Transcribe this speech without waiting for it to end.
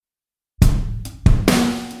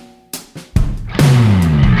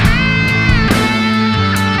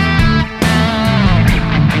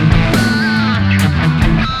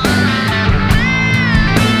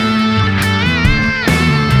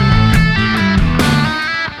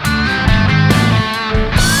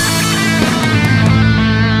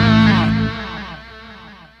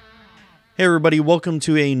Hey everybody, welcome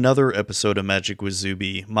to another episode of Magic with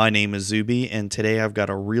Zuby. My name is Zuby, and today I've got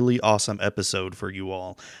a really awesome episode for you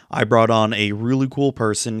all. I brought on a really cool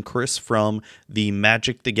person, Chris from the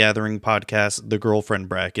Magic the Gathering podcast, The Girlfriend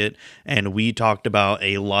Bracket, and we talked about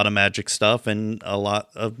a lot of magic stuff and a lot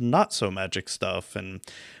of not so magic stuff, and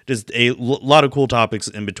just a lot of cool topics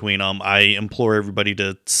in between them. I implore everybody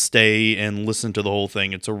to stay and listen to the whole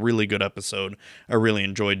thing. It's a really good episode. I really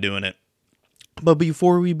enjoyed doing it. But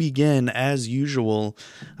before we begin, as usual,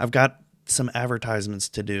 I've got some advertisements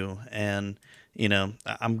to do, and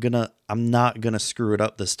I'm not gonna screw it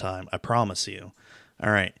up this time. I promise you. All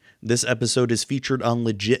right, this episode is featured on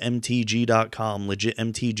legitmtg.com.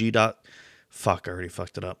 Fuck, I already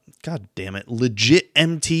fucked it up. God damn it.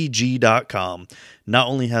 Legitmtg.com not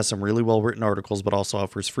only has some really well written articles, but also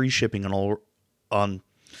offers free shipping on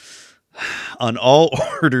all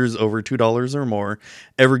orders over $2 or more.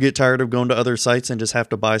 Ever get tired of going to other sites and just have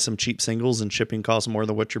to buy some cheap singles and shipping costs more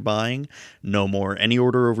than what you're buying? No more. Any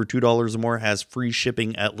order over $2 or more has free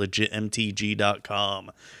shipping at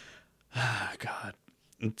legitmtg.com. God,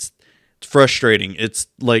 it's frustrating. It's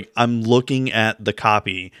like I'm looking at the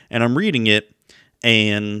copy and I'm reading it,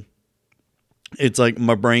 and it's like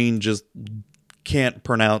my brain just can't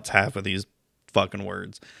pronounce half of these fucking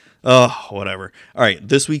words. Oh, whatever. All right,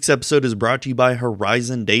 this week's episode is brought to you by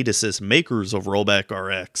Horizon Datasys, makers of Rollback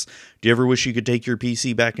RX. Do you ever wish you could take your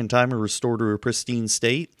PC back in time and restore to a pristine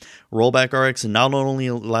state? Rollback RX not only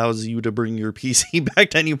allows you to bring your PC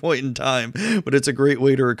back to any point in time, but it's a great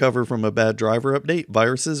way to recover from a bad driver update,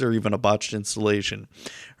 viruses, or even a botched installation.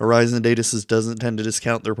 Horizon Datasys doesn't tend to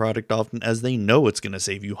discount their product often, as they know it's going to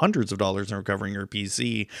save you hundreds of dollars in recovering your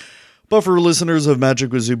PC. But for listeners of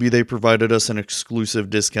Magic with Zuby, they provided us an exclusive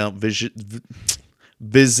discount. Visit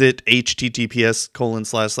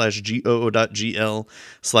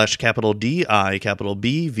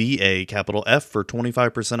https://goo.gl/D-I-B-V-A-F for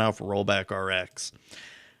 25% off Rollback RX.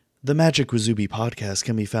 The Magic with Zuby podcast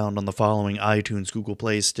can be found on the following: iTunes, Google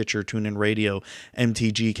Play, Stitcher, TuneIn Radio,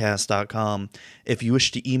 mtgcast.com. If you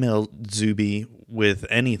wish to email Zuby with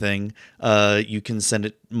anything, you can send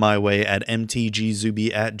it my way at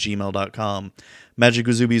mtgzuby@gmail.com. Magic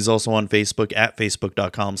with Zuby is also on Facebook at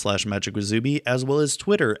facebook.com/magicwithzuby, as well as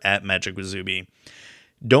Twitter at magicwithzuby.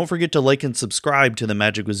 Don't forget to like and subscribe to the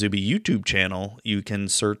Magic with Zuby YouTube channel. You can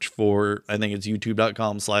search for, I think it's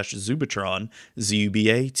youtube.com/Zubatron,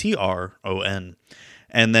 Zubatron.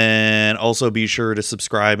 And then also be sure to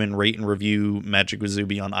subscribe and rate and review Magic with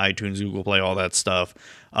Zuby on iTunes, Google Play, all that stuff.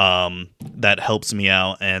 That helps me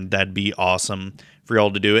out, and that'd be awesome for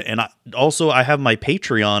y'all to do it. And I have my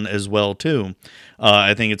Patreon as well, too.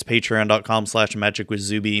 I think it's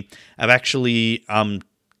patreon.com/magicwithzuby. I'm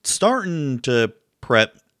starting to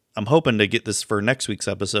prep. I'm hoping to get this for next week's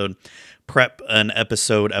episode. Prep an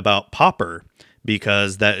episode about Pauper,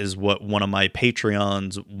 because that is what one of my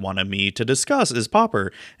Patreons wanted me to discuss, is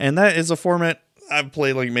Pauper. And that is a format I've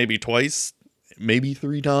played like maybe twice, maybe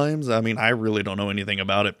 3 times. I mean, I really don't know anything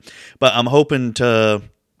about it, but I'm hoping to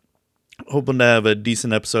have a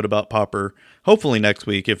decent episode about Pauper, hopefully next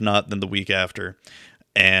week, if not then the week after.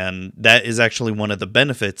 And that is actually one of the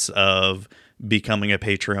benefits of becoming a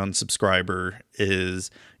Patreon subscriber,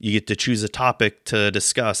 is you get to choose a topic to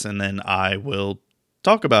discuss, and then I will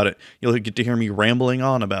talk about it. You'll get to hear me rambling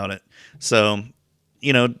on about it. So,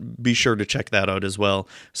 be sure to check that out as well.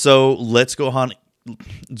 So let's go ahead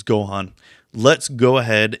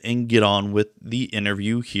and get on with the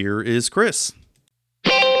interview. Here is Chris.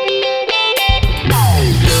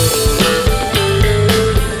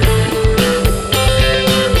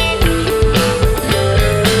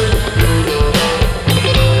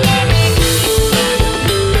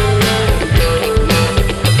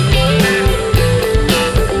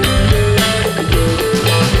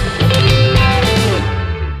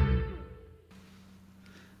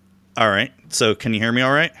 All right. So can you hear me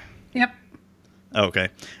all right? Yep. Okay.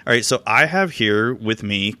 All right. So I have here with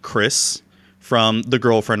me Chris from the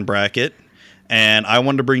Girlfriend Bracket, and I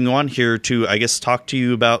wanted to bring you on here to, I guess, talk to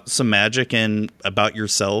you about some magic and about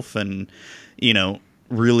yourself, and,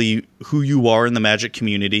 really who you are in the magic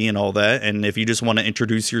community and all that. And if you just want to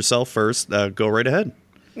introduce yourself first, go right ahead.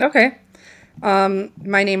 Okay.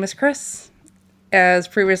 My name is Chris. As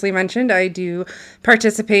previously mentioned, I do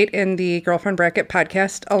participate in the Girlfriend Bracket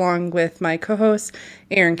podcast along with my co-hosts,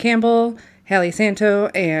 Aaron Campbell, Hallie Santo,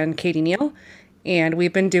 and Katie Neal. And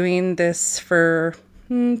we've been doing this for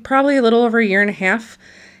probably a little over a year and a half.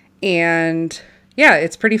 And yeah,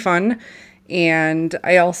 it's pretty fun. And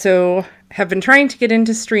I also have been trying to get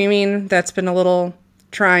into streaming. That's been a little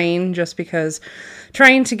trying, just because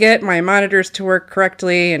trying to get my monitors to work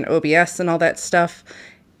correctly and OBS and all that stuff.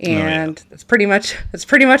 And that's pretty much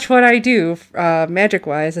what I do, magic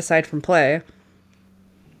wise, aside from play.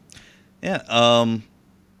 Yeah.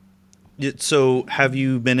 So have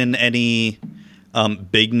you been in any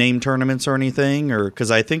big name tournaments or anything? Or because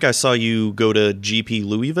I think I saw you go to GP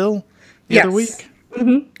Louisville the other week.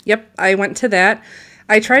 Yep, I went to that.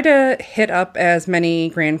 I try to hit up as many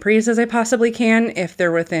Grand Prix as I possibly can if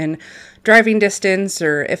they're within driving distance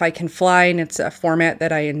or if I can fly and it's a format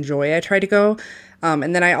that I enjoy. I try to go.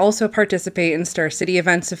 And then I also participate in Star City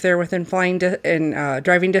events if they're within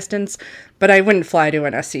driving distance, but I wouldn't fly to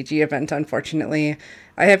an SCG event, unfortunately.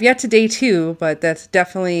 I have yet to day 2, but that's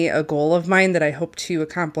definitely a goal of mine that I hope to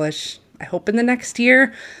accomplish. I hope in the next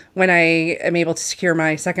year when I am able to secure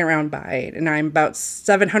my second round bye, and I'm about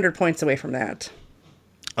 700 points away from that.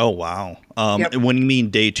 Oh, wow. Yep. When you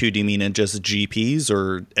mean day 2, do you mean in just GPs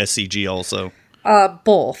or SCG also?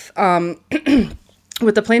 Both.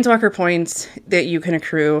 With the Planeswalker points that you can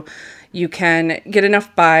accrue, you can get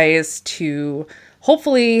enough buys to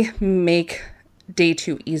hopefully make day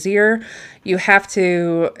 2 easier. You have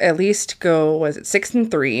to at least go, 6 and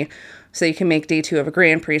 3, so you can make day 2 of a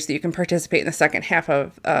Grand Prix, so you can participate in the second half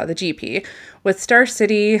of the GP. With Star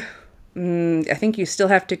City, I think you still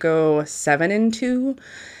have to go 7 and 2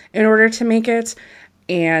 in order to make it.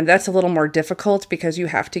 And that's a little more difficult because you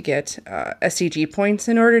have to get SCG points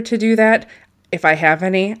in order to do that. If I have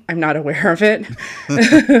any, I'm not aware of it.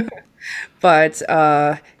 But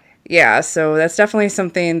yeah, so that's definitely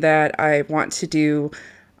something that I want to do.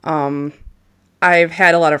 I've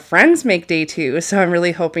had a lot of friends make day 2, so I'm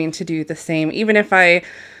really hoping to do the same. Even if I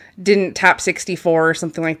didn't top 64 or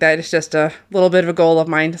something like that, it's just a little bit of a goal of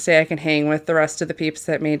mine to say I can hang with the rest of the peeps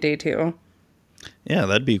that made day 2. Yeah,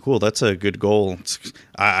 that'd be cool. That's a good goal.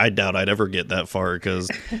 I doubt I'd ever get that far because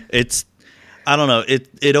I don't know.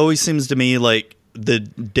 It always seems to me like the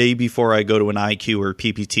day before I go to an IQ or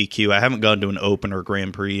PPTQ, I haven't gone to an Open or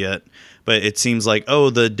Grand Prix yet, but it seems like,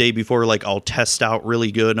 the day before, like I'll test out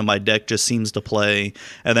really good and my deck just seems to play.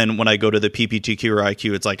 And then when I go to the PPTQ or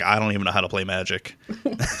IQ, it's like, I don't even know how to play Magic.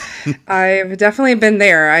 I've definitely been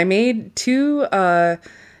there. I made 2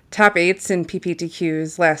 top 8s in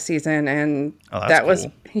PPTQs last season, and that was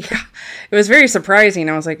cool. Yeah, it was very surprising.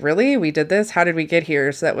 I was like, really? We did this? How did we get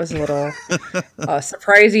here? So that was a little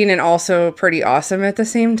surprising and also pretty awesome at the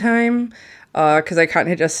same time, because I kind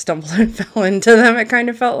of just stumbled and fell into them, it kind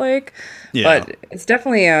of felt like. Yeah. But it's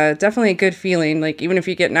definitely a good feeling. Like, even if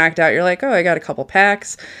you get knocked out, you're like, I got a couple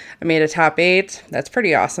packs. I made a top 8. That's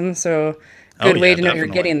pretty awesome. So good way to know you're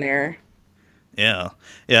getting there. Yeah.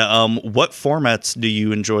 Yeah. What formats do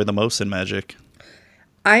you enjoy the most in Magic?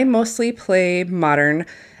 I mostly play Modern.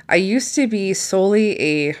 I used to be solely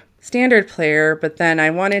a Standard player, but then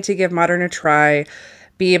I wanted to give Modern a try,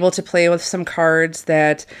 be able to play with some cards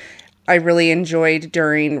that I really enjoyed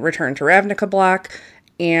during Return to Ravnica block,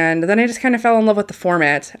 and then I just kind of fell in love with the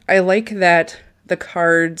format. I like that the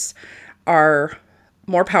cards are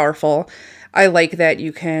more powerful. I like that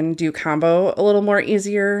you can do combo a little more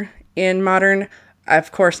easier in Modern.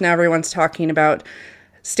 Of course, now everyone's talking about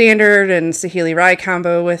Standard and Saheeli Rai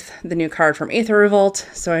combo with the new card from Aether Revolt,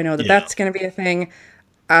 so I know that that's going to be a thing.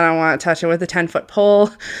 I don't want to touch it with a 10-foot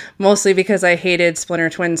pole, mostly because I hated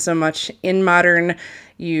Splinter Twin so much in Modern.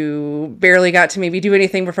 You barely got to maybe do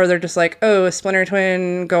anything before they're just like, Splinter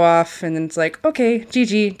Twin, go off, and then it's like, okay,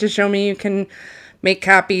 GG, just show me you can make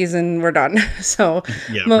copies and we're done. So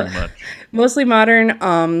yeah, pretty much. Mostly Modern.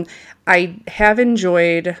 I have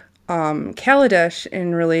enjoyed Kaladesh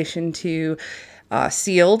in relation to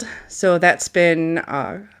Sealed, so that's been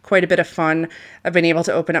quite a bit of fun. I've been able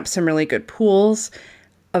to open up some really good pools.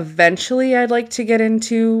 Eventually, I'd like to get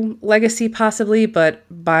into Legacy possibly, but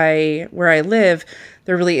by where I live,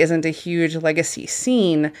 there really isn't a huge Legacy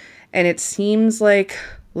scene, and it seems like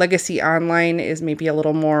Legacy Online is maybe a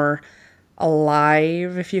little more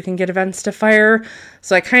alive if you can get events to fire.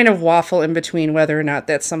 So I kind of waffle in between whether or not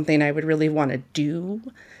that's something I would really want to do.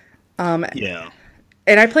 Yeah.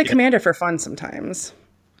 And I play Commander for fun sometimes.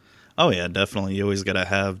 Oh, yeah, definitely. You always got to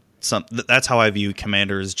have some. That's how I view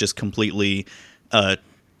Commander, is just completely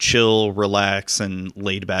chill, relax, and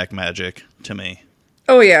laid back Magic to me.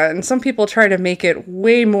 Oh, yeah. And some people try to make it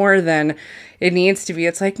way more than it needs to be.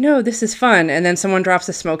 It's like, no, this is fun. And then someone drops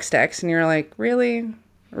a smokestacks and you're like, really?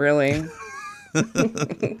 Really?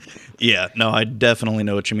 Yeah, no, I definitely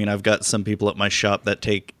know what you mean. I've got some people at my shop that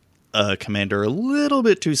take Commander a little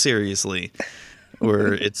bit too seriously,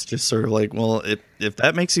 where it's just sort of like, well, if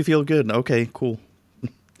that makes you feel good, okay, cool.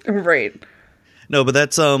 Right. No, but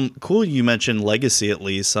that's cool you mentioned Legacy at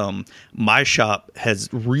least. My shop has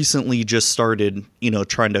recently just started,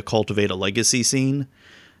 trying to cultivate a Legacy scene.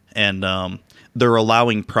 and they're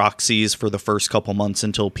allowing proxies for the first couple months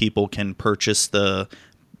until people can purchase the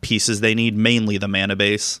pieces they need, mainly the mana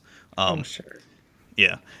base. Oh, sure.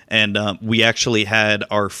 Yeah, and we actually had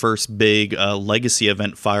our first big legacy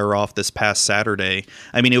event fire off this past Saturday.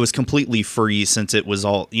 I mean, it was completely free since it was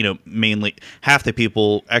all, mainly half the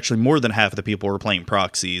people, actually more than half of the people were playing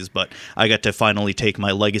proxies, but I got to finally take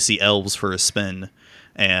my legacy elves for a spin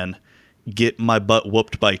and get my butt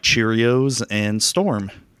whooped by Cheerios and Storm.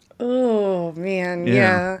 Oh man, Yeah.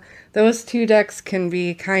 yeah. Those two decks can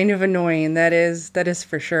be kind of annoying. That is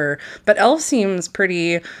for sure. But Elf seems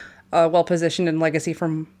pretty well positioned in Legacy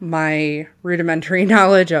from my rudimentary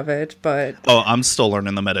knowledge of it. But Oh, I'm still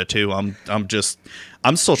learning the meta too. I'm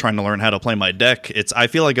still trying to learn how to play my deck. I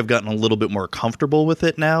feel like I've gotten a little bit more comfortable with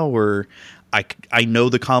it now, where I know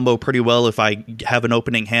the combo pretty well. If I have an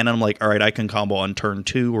opening hand, I'm like, all right, I can combo on turn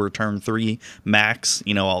 2 or turn 3 max.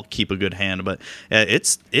 I'll keep a good hand. But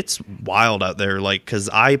it's wild out there, like, because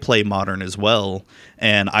I play Modern as well,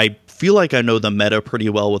 and I feel like I know the meta pretty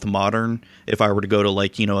well with Modern. If I were to go to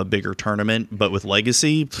like a bigger tournament, but with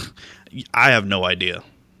Legacy, I have no idea.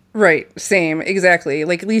 right, same, exactly.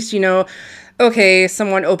 Like at least okay,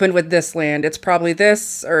 someone opened with this land. It's probably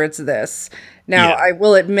this or it's this. Now, Yeah. I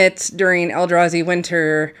will admit during Eldrazi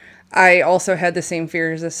Winter, I also had the same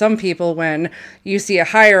fears as some people when you see a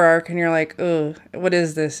hierarch and you're like, oh, what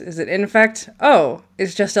is this? Is it Infect? Oh,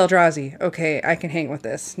 it's just Eldrazi. Okay, I can hang with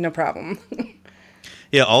this. No problem.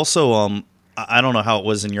 Yeah, also, I don't know how it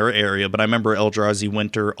was in your area, but I remember Eldrazi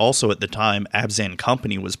Winter also at the time, Abzan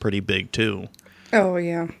Company was pretty big too, Oh,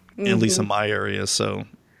 yeah. at least in my area. So,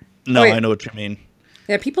 Oh, no, yeah. I know what you mean.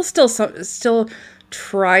 Yeah, people still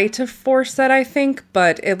try to force that, I think,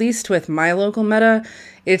 but at least with my local meta,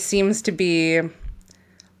 it seems to be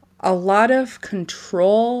a lot of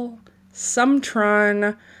control, some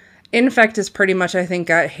Tron. Infect is pretty much, I think,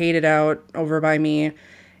 got hated out over by me.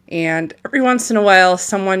 And every once in a while,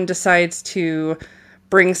 someone decides to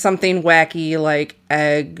bring something wacky like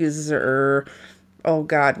eggs or, oh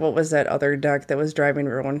God, what was that other deck that was driving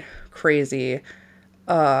everyone crazy?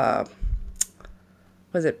 Was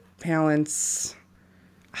it Palance?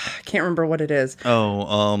 I can't remember what it is.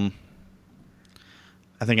 Oh,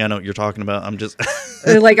 I think I know what you're talking about. I'm just,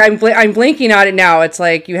 Like I'm blanking on it now. It's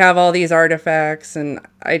like you have all these artifacts, and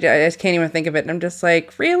I just can't even think of it. And I'm just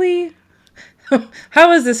like, really?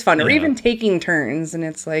 How is this fun? Or yeah, even taking turns, and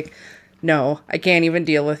it's like, no, I can't even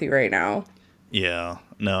deal with you right now. yeah.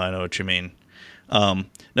 No, I know what you mean. No,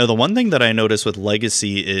 the one thing that I noticed with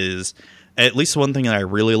Legacy is, at least one thing that I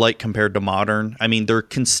really like compared to Modern. I mean, there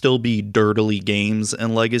can still be dirtily games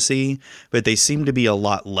in Legacy, but they seem to be a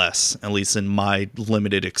lot less, at least in my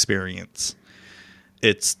limited experience.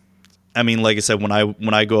 It's, I mean, like I said, when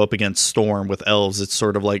I go up against Storm with elves, it's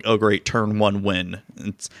sort of like, oh great, turn 1 win.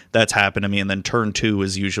 That's happened to me, and then turn 2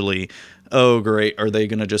 is usually, oh great, are they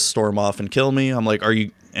gonna just storm off and kill me? I'm like, are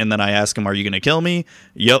you? And then I ask them, are you gonna kill me?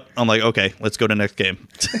 Yep. I'm like, okay, let's go to next game.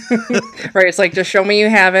 Right? It's like, just show me you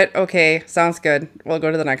have it. Okay, sounds good. We'll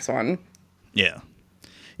go to the next one. Yeah.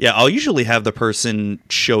 Yeah, I'll usually have the person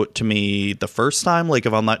show it to me the first time, like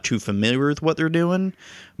if I'm not too familiar with what they're doing.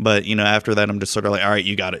 But, after that, I'm just sort of like, all right,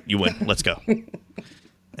 you got it. You win. Let's go.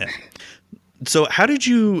 Yeah. So how did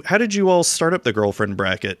you all start up the girlfriend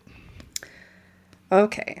bracket?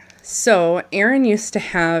 Okay. So, Erin used to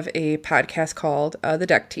have a podcast called The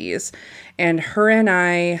Deck Tease, and her and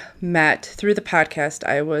I met through the podcast.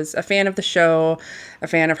 I was a fan of the show, a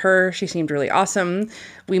fan of her. She seemed really awesome.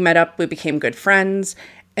 We met up, we became good friends,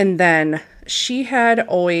 and then she had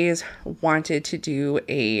always wanted to do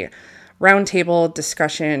a roundtable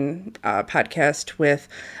discussion podcast with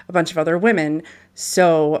a bunch of other women.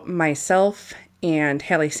 So, myself and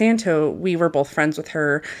Hallie Santo, we were both friends with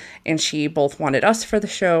her, and she both wanted us for the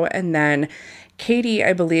show. And then Katie,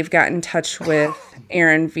 I believe, got in touch with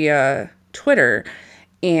Erin via Twitter,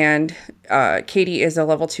 and Katie is a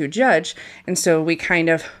level 2 judge. And so we kind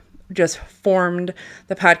of just formed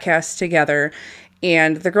the podcast together.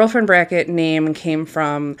 And the girlfriend bracket name came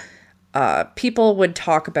from people would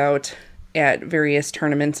talk about at various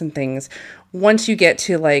tournaments and things. Once you get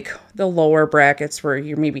to like the lower brackets where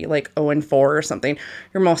you're maybe like 0-4 or something,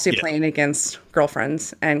 you're mostly playing against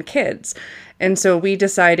girlfriends and kids. And so we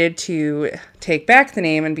decided to take back the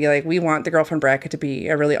name and be like, we want the girlfriend bracket to be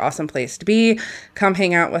a really awesome place to be. Come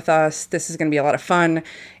hang out with us. This is going to be a lot of fun.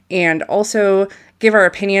 And also give our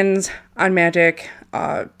opinions on Magic,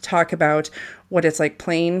 talk about what it's like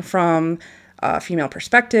playing from a female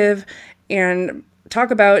perspective, and talk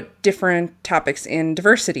about different topics in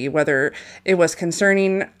diversity, whether it was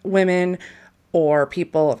concerning women or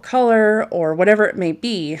people of color or whatever it may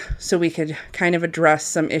be, so we could kind of address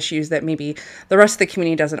some issues that maybe the rest of the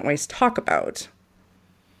community doesn't always talk about.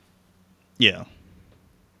 Yeah.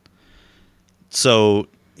 So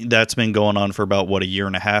that's been going on for about, what, a year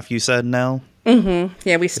and a half, you said now? Mm-hmm.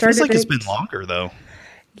 Yeah, we It started feels like it. it's been longer, though.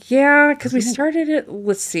 Yeah, because we started it,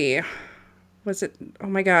 let's see. Was it, oh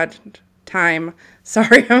my God, time.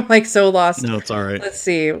 Sorry, I'm like so lost. No, it's all right. Let's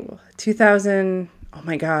see, 2000, oh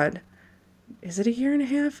my God. Is it a year and a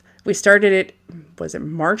half? We started it, was it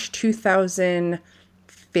March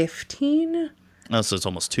 2015? Oh, so it's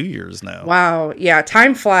almost 2 years now. Wow. Yeah,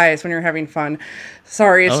 time flies when you're having fun.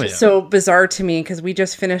 Sorry, it's Oh, just yeah. so bizarre to me because we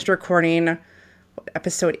just finished recording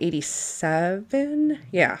episode 87.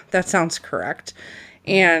 Yeah, that sounds correct.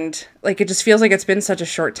 And like it just feels like it's been such a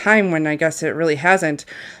short time when I guess it really hasn't,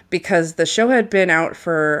 because the show had been out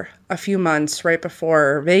for a few months right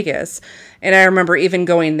before Vegas. And I remember even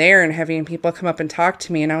going there and having people come up and talk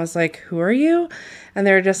to me, and I was like, "Who are you?" And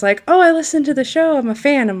they were just like, "Oh, I listened to the show. I'm a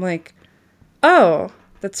fan." I'm like, "Oh,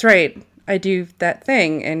 that's right. I do that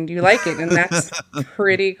thing and you like it." And that's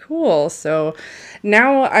pretty cool. So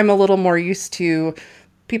now I'm a little more used to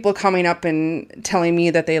people coming up and telling me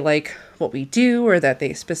that they like what we do, or that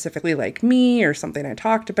they specifically like me or something I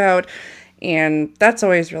talked about. And that's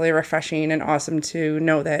always really refreshing and awesome to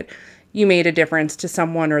know that you made a difference to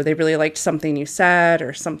someone, or they really liked something you said,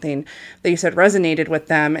 or something that you said resonated with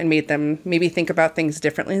them and made them maybe think about things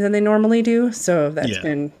differently than they normally do. So that's Yeah.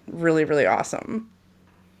 been really, really awesome.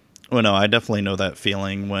 Well, no, I definitely know that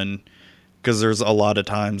feeling because there's a lot of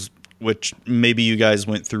times, which maybe you guys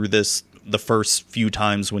went through this the first few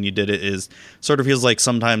times when you did it, is sort of feels like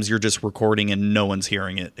sometimes you're just recording and no one's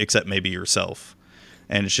hearing it except maybe yourself.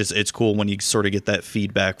 And it's cool when you sort of get that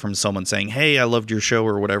feedback from someone saying, "Hey, I loved your show,"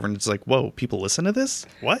 or whatever. And it's like, whoa, people listen to this?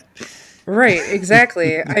 What? Right,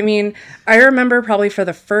 exactly. I mean, I remember probably for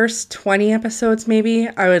the first 20 episodes, maybe,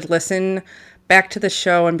 I would listen back to the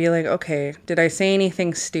show and be like, okay, did I say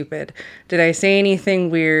anything stupid? Did I say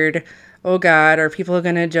anything weird? Oh God, are people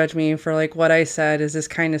going to judge me for like what I said? Is this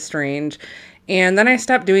kind of strange? And then I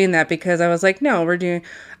stopped doing that because I was like, no,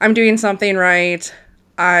 I'm doing something right.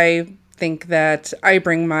 I think that I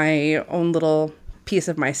bring my own little piece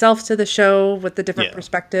of myself to the show with the different Yeah.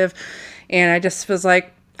 perspective. And I just was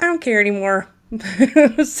like, I don't care anymore.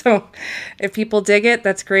 So if people dig it,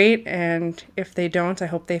 that's great. And if they don't, I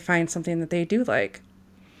hope they find something that they do like.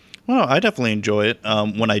 Well, I definitely enjoy it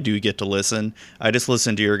when I do get to listen. I just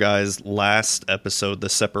listened to your guys' last episode, the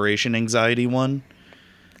separation anxiety one.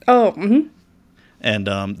 Oh, mm-hmm. And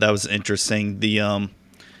that was interesting.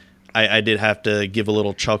 I did have to give a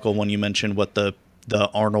little chuckle when you mentioned what the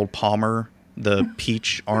Arnold Palmer, the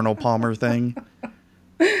peach Arnold Palmer thing.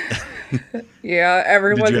 Yeah,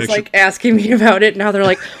 everyone is actually- like asking me about it. Now they're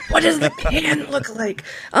like, what does the can look like?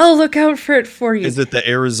 I'll look out for it for you. Is it the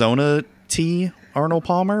Arizona tea Arnold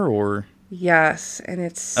Palmer, or? Yes, and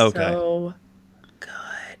it's Okay. so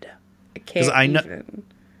good. I can't I know- even.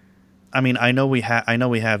 I mean, I know we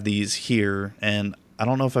have these here, and I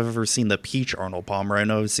don't know if I've ever seen the peach Arnold Palmer. I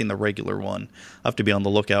know I've seen the regular one. I'll have to be on the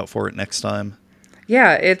lookout for it next time.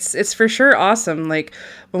 Yeah, it's for sure awesome. Like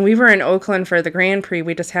when we were in Oakland for the Grand Prix,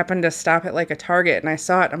 we just happened to stop at like a Target and I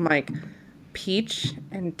saw it. I'm like, peach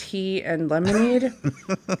and tea and lemonade.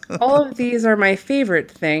 All of these are my favorite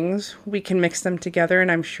things. We can mix them together and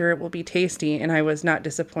I'm sure it will be tasty. And I was not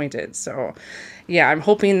disappointed. So yeah, I'm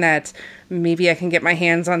hoping that maybe I can get my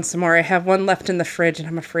hands on some more. I have one left in the fridge and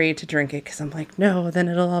I'm afraid to drink it because I'm like, no, then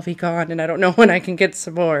it'll all be gone and I don't know when I can get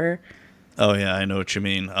some more. Oh yeah, I know what you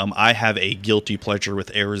mean. I have a guilty pleasure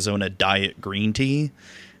with Arizona Diet green tea.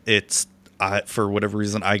 For whatever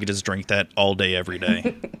reason, I could just drink that all day, every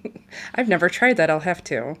day. I've never tried that. I'll have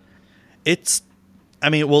to. It's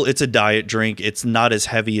a diet drink. It's not as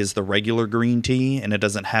heavy as the regular green tea, and it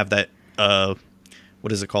doesn't have that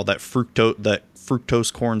what is it called? That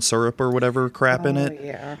fructose corn syrup or whatever crap in it.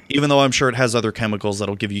 Yeah. Even though I'm sure it has other chemicals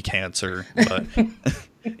that'll give you cancer, but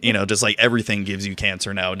just like everything gives you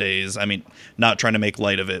cancer nowadays. I mean, not trying to make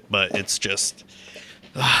light of it, but it's just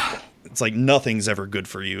it's like nothing's ever good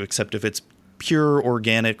for you except if it's pure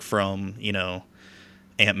organic from,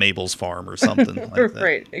 Aunt Mabel's farm or something like that.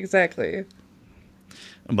 Right, exactly.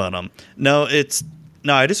 But no,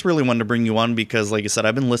 I just really wanted to bring you on because, like I said,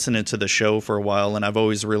 I've been listening to the show for a while, and I've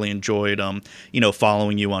always really enjoyed,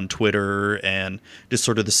 following you on Twitter and just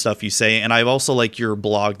sort of the stuff you say. And I've also like your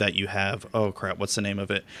blog that you have. Oh crap, what's the name of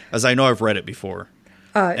it? As I know, I've read it before,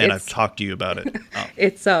 and I've talked to you about it.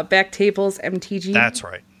 It's Backtables MTG. That's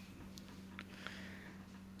right.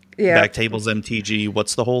 Yeah. Backtables MTG.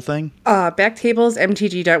 What's the whole thing?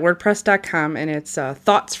 Backtablesmtg.wordpress.com, and it's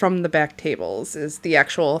Thoughts from the Backtables is the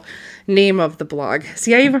actual name of the blog.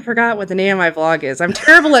 See, I even forgot what the name of my blog is. I'm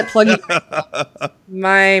terrible at plugging.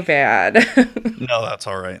 My bad. No, that's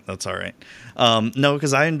all right. That's all right. No,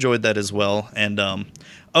 because I enjoyed that as well. And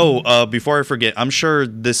before I forget, I'm sure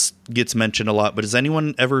this gets mentioned a lot, but has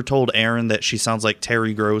anyone ever told Erin that she sounds like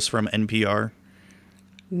Terry Gross from NPR?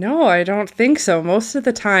 No, I don't think so. Most of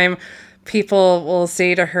the time, people will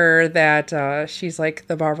say to her that she's like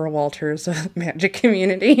the Barbara Walters of the Magic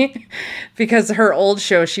community because her old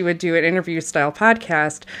show she would do an interview style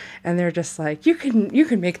podcast, and they're just like, you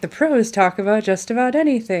can make the pros talk about just about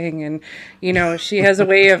anything, and she has a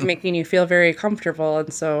way of making you feel very comfortable,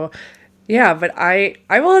 and so. Yeah, but I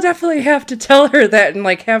will definitely have to tell her that and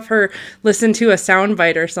like have her listen to a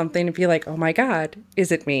soundbite or something and be like, "Oh my God,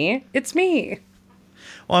 is it me? It's me."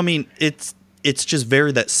 Well, I mean, it's just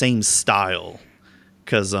very that same style,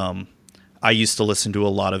 because I used to listen to a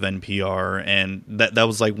lot of NPR, and that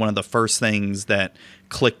was like one of the first things that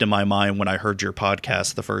clicked in my mind when I heard your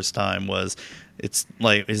podcast the first time was, it's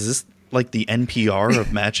like, is this like the NPR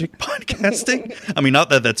of Magic podcasting? I mean, not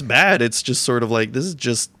that that's bad. It's just sort of like, this is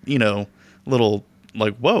just, little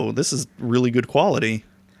like, whoa, this is really good quality.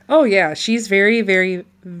 Oh yeah, she's very, very,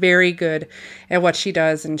 very good at what she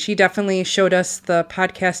does, and she definitely showed us the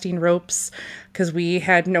podcasting ropes because we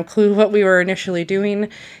had no clue what we were initially doing,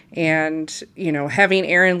 and having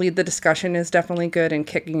Erin lead the discussion is definitely good and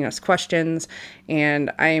kicking us questions,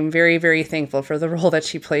 and I am very, very thankful for the role that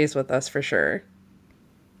she plays with us for sure.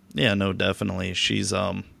 Yeah, no, definitely. She's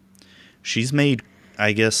made,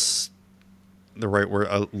 I guess, the right word,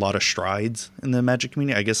 a lot of strides in the Magic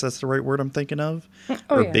community. I guess that's the right word I'm thinking of.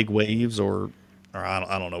 Or yeah. big waves, or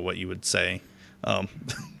I don't know what you would say.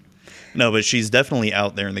 No, but she's definitely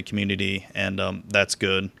out there in the community, and that's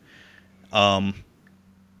good. Yeah,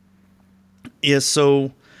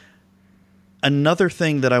 so another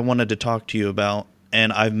thing that I wanted to talk to you about,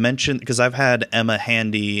 and I've mentioned, because I've had Emma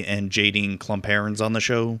Handy and Jadine Klumperens on the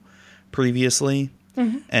show previously.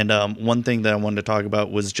 Mm-hmm. And one thing that I wanted to talk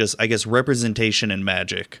about was just, I guess, representation in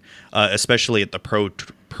Magic, especially at the pro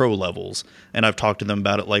levels. And I've talked to them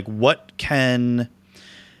about it. Like,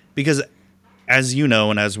 because as you know,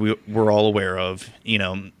 and as we're all aware of,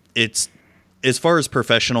 it's, as far as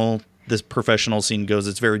this professional scene goes,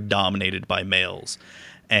 it's very dominated by males.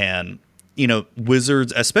 And,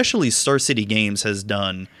 Wizards, especially Star City Games, has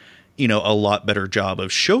done, a lot better job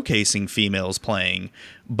of showcasing females playing,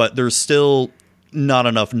 but there's still not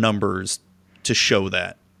enough numbers to show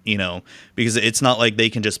that, because it's not like they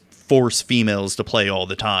can just force females to play all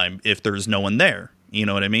the time if there's no one there. You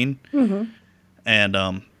know what I mean? Mm-hmm.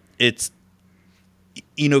 And it's,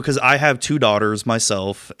 because I have two daughters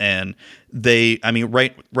myself, and right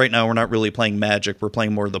now we're not really playing Magic. We're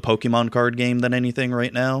playing more of the Pokemon card game than anything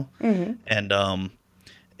right now. Mm-hmm. And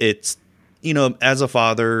it's, as a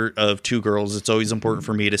father of two girls, it's always important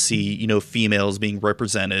for me to see, females being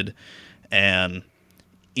represented. And,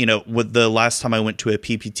 with the last time I went to a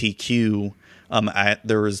PPTQ,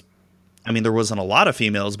 there wasn't a lot of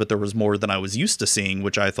females, but there was more than I was used to seeing,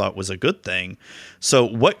 which I thought was a good thing. So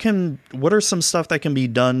what are some stuff that can be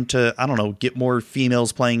done to, I don't know, get more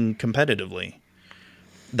females playing competitively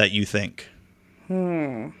that you think? I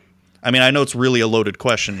mean, I know it's really a loaded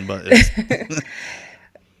question, but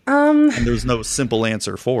and there's no simple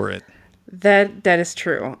answer for it. That is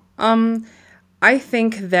true. I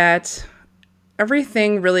think that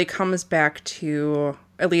everything really comes back to,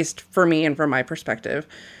 at least for me and from my perspective,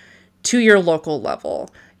 to your local level.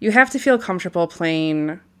 You have to feel comfortable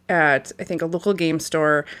playing at, I think, a local game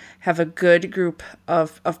store, have a good group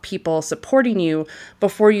of people supporting you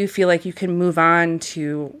before you feel like you can move on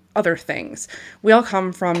to other things. We all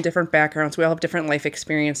come from different backgrounds. We all have different life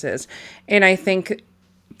experiences. And I think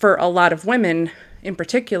for a lot of women in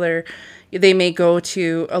particular, they may go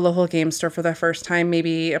to a local game store for the first time,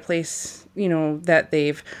 maybe a place, that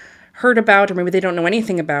they've heard about, or maybe they don't know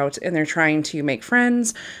anything about, and they're trying to make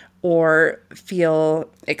friends or feel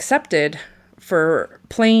accepted for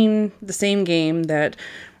playing the same game that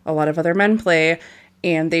a lot of other men play,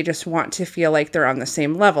 and they just want to feel like they're on the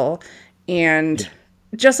same level. And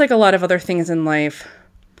just like a lot of other things in life,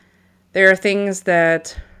 there are things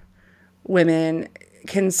that women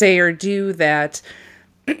can say or do that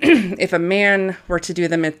if a man were to do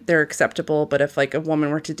them, they're acceptable, but if like a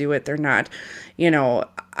woman were to do it, they're not.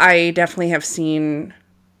 I definitely have seen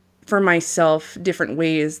for myself different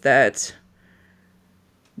ways that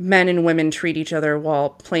men and women treat each other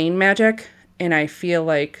while playing Magic, and I feel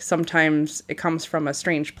like sometimes it comes from a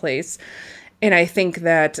strange place. And I think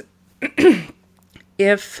that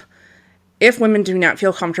if if women do not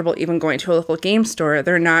feel comfortable even going to a local game store,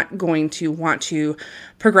 they're not going to want to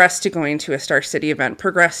progress to going to a Star City event,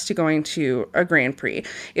 progress to going to a Grand Prix.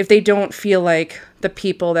 If they don't feel like the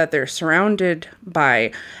people that they're surrounded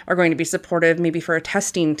by are going to be supportive, maybe for a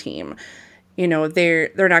testing team, you know,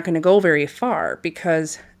 they're not going to go very far,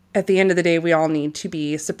 because at the end of the day, we all need to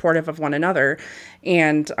be supportive of one another.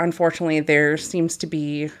 And unfortunately, there seems to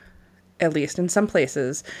be, at least in some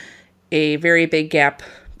places, a very big gap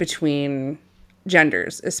between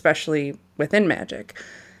genders, especially within Magic.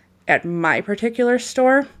 At my particular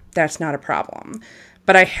store, that's not a problem.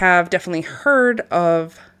 But I have definitely heard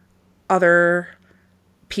of other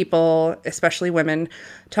people, especially women,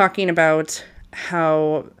 talking about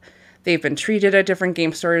how they've been treated at different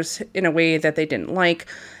game stores in a way that they didn't like.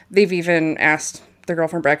 They've even asked their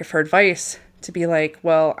girlfriend bracket for advice to be like,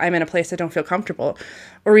 well, I'm in a place I don't feel comfortable.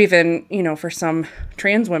 Or even, you know, for some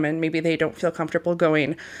trans women, maybe they don't feel comfortable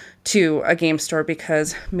going to a game store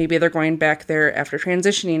because maybe they're going back there after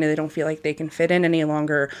transitioning and they don't feel like they can fit in any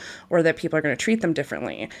longer, or that people are going to treat them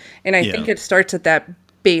differently. And I think it starts at that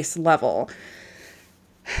base level.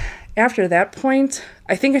 After that point,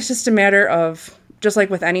 I think it's just a matter of, just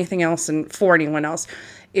like with anything else and for anyone else,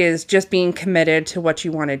 is just being committed to what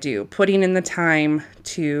you want to do, putting in the time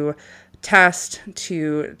to test,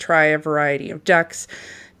 to try a variety of decks,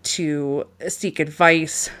 to seek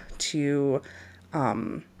advice, to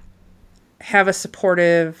have a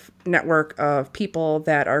supportive network of people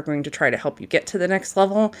that are going to try to help you get to the next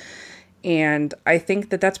level. And I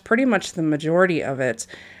think that that's pretty much the majority of it.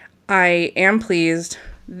 I am pleased,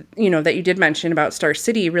 you know, that you did mention about Star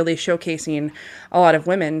City really showcasing a lot of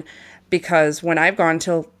women, because when I've gone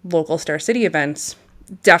to local Star City events,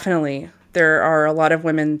 definitely there are a lot of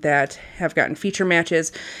women that have gotten feature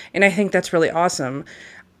matches, and I think that's really awesome.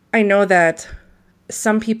 I know that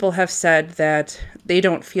some people have said that they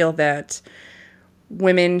don't feel that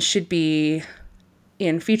women should be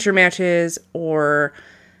in feature matches or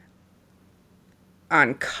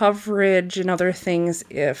on coverage and other things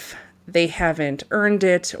if they haven't earned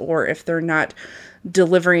it, or if they're not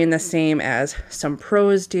delivering the same as some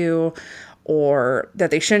pros do, or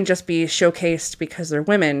that they shouldn't just be showcased because they're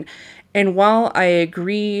women. And while I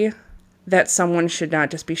agree that someone should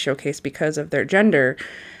not just be showcased because of their gender,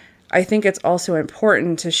 I think it's also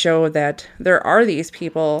important to show that there are these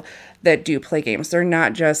people that do play games. They're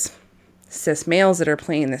not just cis males that are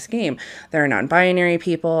playing this game. There are non-binary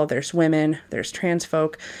people, there's women, there's trans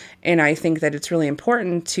folk, and I think that it's really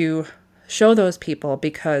important to show those people,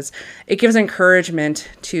 because it gives encouragement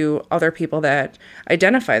to other people that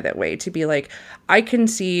identify that way, to be like, I can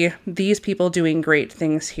see these people doing great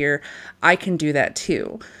things here. I can do that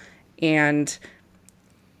too. And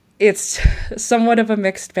it's somewhat of a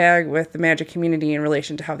mixed bag with the Magic community in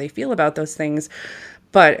relation to how they feel about those things.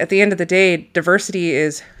 But at the end of the day, diversity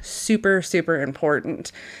is super, super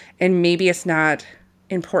important. And maybe it's not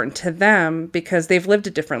important to them because they've lived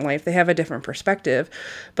a different life. They have a different perspective.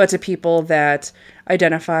 But to people that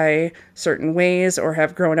identify certain ways or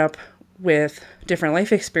have grown up with different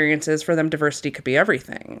life experiences, for them, diversity could be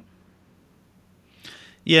everything.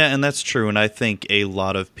 Yeah, and that's true. And I think a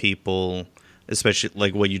lot of people, especially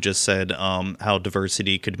like what you just said, how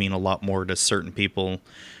diversity could mean a lot more to certain people,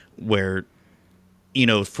 where, you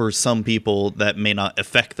know, for some people that may not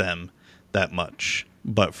affect them that much,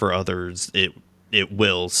 but for others it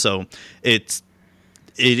will. So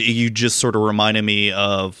you just sort of reminded me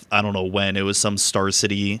of, I don't know when, it was some Star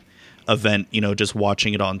City event, you know, just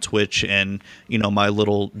watching it on Twitch, and, you know, my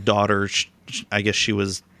little daughter, I guess she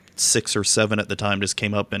was 6 or 7 at the time, just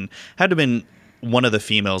came up and had to been one of the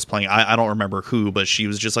females playing. I don't remember who, but she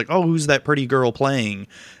was just like, oh, who's that pretty girl playing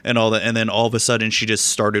and all that. And then all of a sudden she just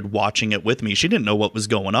started watching it with me. She didn't know what was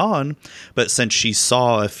going on, but since she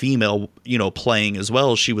saw a female, you know, playing as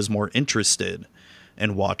well, she was more interested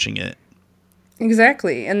in watching it.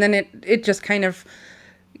 Exactly. And then it just kind of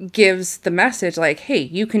gives the message like, hey,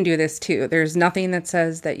 you can do this too. There's nothing that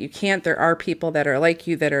says that you can't. There are people that are like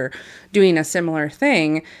you that are doing a similar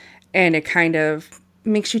thing, and it kind of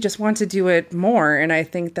makes you just want to do it more. And I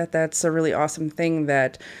think that that's a really awesome thing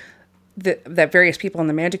that that various people in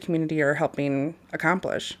the Magic community are helping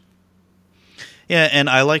accomplish. Yeah, and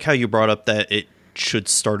I like how you brought up that it should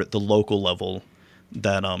start at the local level,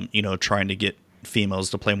 that you know, trying to get females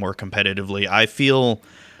to play more competitively. I feel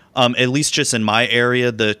at least just in my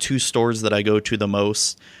area, the 2 stores that I go to the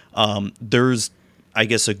most, there's, I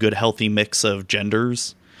guess, a good healthy mix of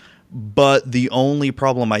genders. But the only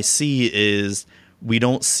problem I see is we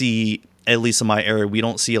don't see, at least in my area, we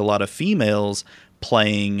don't see a lot of females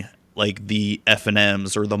playing like the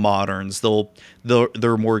F&Ms or the moderns.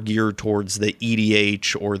 They're more geared towards the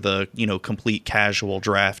EDH or the, complete casual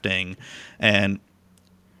drafting. And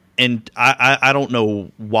I don't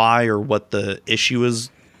know why or what the issue is,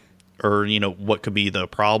 or what could be the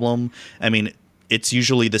problem. I mean, it's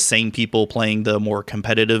usually the same people playing the more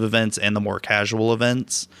competitive events and the more casual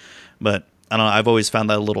events, but I don't know, I've always found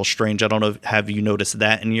that a little strange. I don't know, have you noticed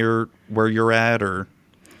that in where you're at, or?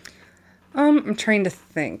 I'm trying to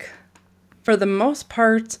think. For the most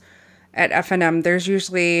part, at FNM, there's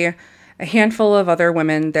usually a handful of other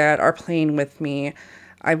women that are playing with me.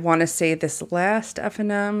 I want to say this last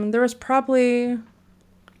FNM, there was probably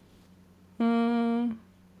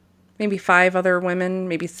maybe 5 other women,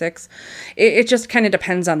 maybe 6. It just kind of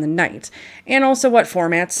depends on the night. And also what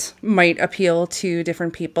formats might appeal to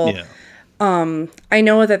different people. Yeah. I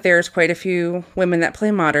know that there's quite a few women that play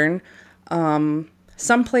modern.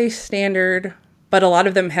 Some play standard, but a lot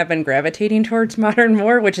of them have been gravitating towards modern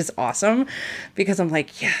more, which is awesome because I'm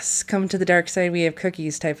like, yes, come to the dark side. We have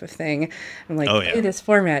cookies type of thing. I'm like, play this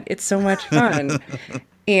format. It's so much fun.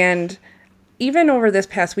 And even over this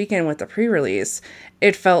past weekend with the pre-release,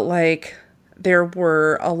 it felt like there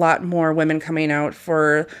were a lot more women coming out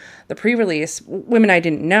for the pre-release, women I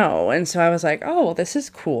didn't know. And so I was like, oh, well, this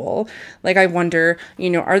is cool. Like, I wonder,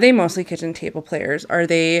 are they mostly kitchen table players? Are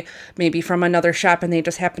they maybe from another shop and they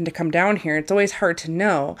just happen to come down here? It's always hard to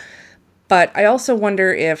know. But I also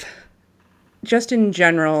wonder if, just in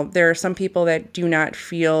general, there are some people that do not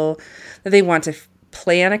feel that they want to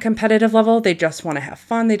play on a competitive level. They just want to have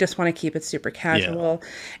fun. They just want to keep it super casual. Yeah.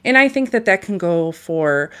 And I think that can go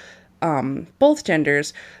for both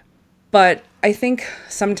genders. But I think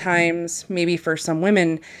sometimes, maybe for some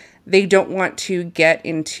women, they don't want to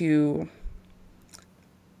enter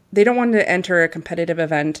a competitive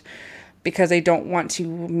event because they don't want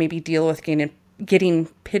to maybe deal with getting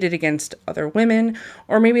pitted against other women,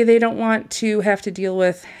 or maybe they don't want to have to deal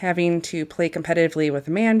with having to play competitively with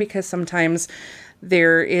a man, because sometimes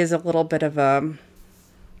there is a little bit of a,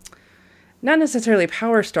 not necessarily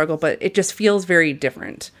power struggle, but it just feels very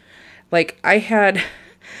different. Like, I had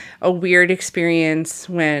a weird experience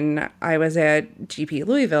when I was at GP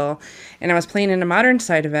Louisville and I was playing in a modern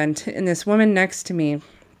side event, and this woman next to me,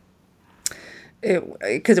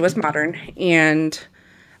 because it was modern, and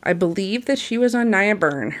I believe that she was on Nia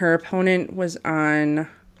Byrne. Her opponent was on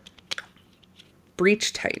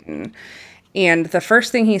Breach Titan. And the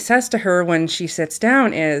first thing he says to her when she sits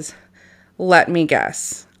down is, "Let me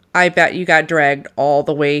guess. I bet you got dragged all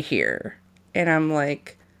the way here." And I'm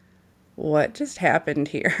like, what just happened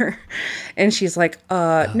here? And she's like,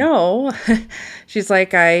 no. She's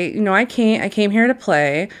like, I came here to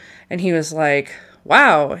play. And he was like,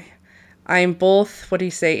 wow, I'm both, what do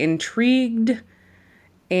you say, intrigued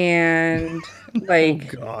and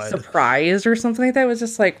like surprised or something like that. It was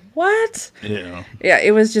just like, what? Yeah. Yeah,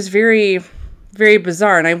 it was just very, very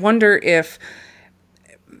bizarre. And I wonder if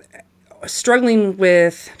struggling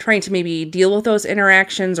with trying to maybe deal with those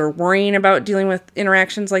interactions or worrying about dealing with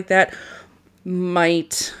interactions like that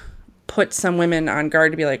might put some women on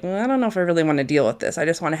guard to be like, well, I don't know if I really want to deal with this. I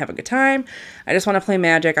just want to have a good time. I just want to play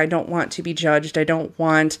Magic. I don't want to be judged. I don't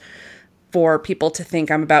want for people to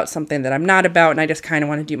think I'm about something that I'm not about, and I just kind of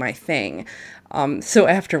want to do my thing. So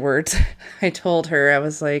afterwards, I told her, I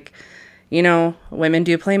was like, women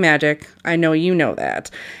do play Magic. I know you know that.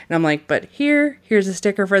 And I'm like, but here's a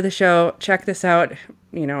sticker for the show. Check this out.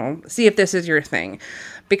 See if this is your thing.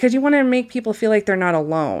 Because you want to make people feel like they're not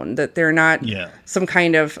alone, that they're not some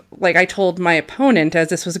kind of, like, I told my opponent as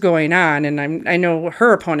this was going on, and I know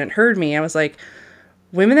her opponent heard me. I was like,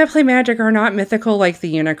 women that play Magic are not mythical like the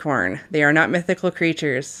unicorn. They are not mythical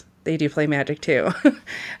creatures. They do play Magic too.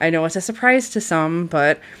 I know it's a surprise to some,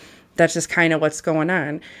 but that's just kind of what's going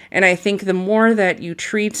on. And I think the more that you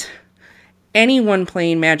treat anyone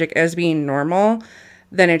playing Magic as being normal,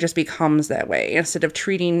 then it just becomes that way. Instead of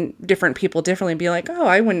treating different people differently, be like, oh,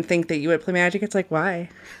 I wouldn't think that you would play Magic. It's like, why?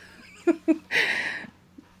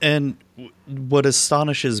 And what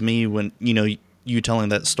astonishes me when, you telling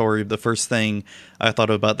that story, the first thing I thought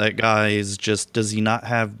about that guy is just, does he not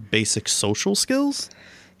have basic social skills?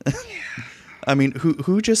 Yeah. I mean,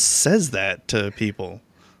 who just says that to people?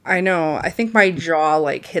 I know. I think my jaw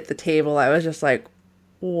hit the table. I was just like,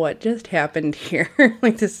 what just happened here?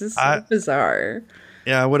 This is so bizarre.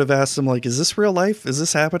 Yeah, I would have asked him, is this real life? Is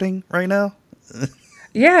this happening right now?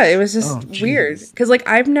 Yeah, it was just weird. Because,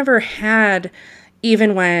 I've never had,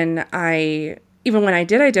 even when I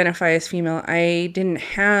did identify as female, I didn't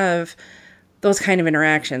have those kind of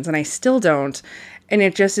interactions, and I still don't. And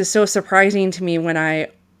it just is so surprising to me when I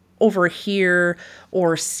overhear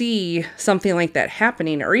or see something like that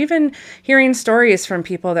happening, or even hearing stories from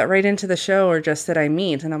people that write into the show or just that I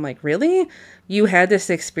meet. And I'm like, really? You had this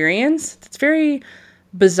experience? It's very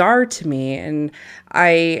bizarre to me. And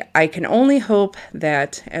I can only hope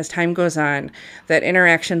that as time goes on, that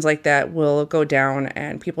interactions like that will go down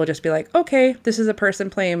and people just be like, okay, this is a person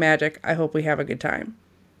playing Magic. I hope we have a good time.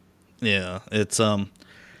 Yeah, it's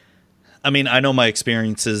I mean, I know my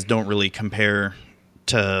experiences don't really compare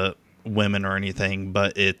to women or anything,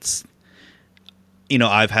 but it's, you know,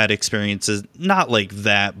 I've had experiences not like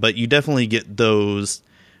that, but you definitely get those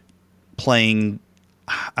playing,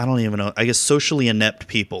 I don't even know, I guess socially inept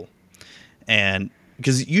people. And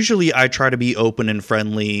because usually I try to be open and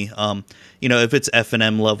friendly, you know, if it's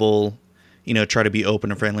F&M level, you know, try to be open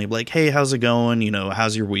and friendly, like, hey, how's it going? You know,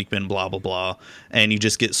 how's your week been? Blah, blah, blah. And you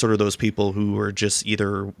just get sort of those people who are just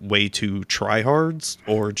either way too tryhards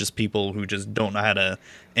or just people who just don't know how to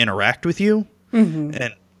interact with you. Mm-hmm.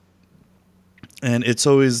 And it's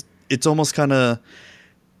almost kind of,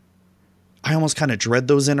 I almost kind of dread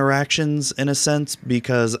those interactions in a sense,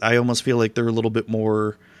 because I almost feel like they're a little bit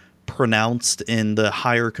more pronounced in the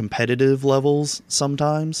higher competitive levels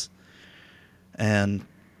sometimes. And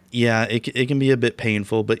yeah, it can be a bit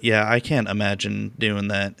painful, but yeah, I can't imagine doing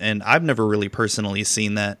that. And I've never really personally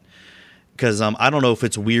seen that, because I don't know if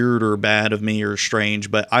it's weird or bad of me or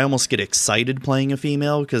strange, but I almost get excited playing a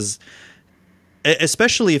female, because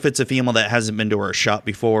especially if it's a female that hasn't been to our shop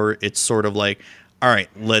before, it's sort of like, all right,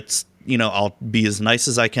 let's, you know, I'll be as nice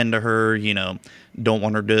as I can to her, you know, don't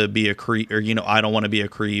want her to be a creep, or, you know, I don't want to be a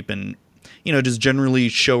creep, and, you know, just generally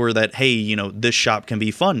show her that, hey, you know, this shop can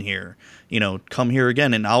be fun here. You know, come here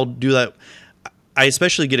again. And I'll do that. I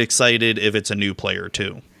especially get excited if it's a new player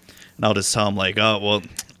too. And I'll just tell them like, oh, well,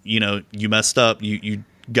 you know, you messed up. You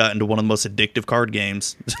got into one of the most addictive card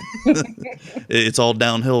games. It's all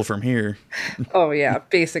downhill from here. Oh yeah,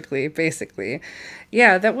 basically.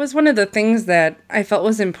 Yeah, that was one of the things that I felt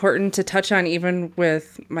was important to touch on even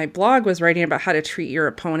with my blog, was writing about how to treat your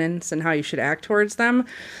opponents and how you should act towards them,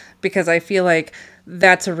 because I feel like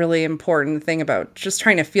that's a really important thing about just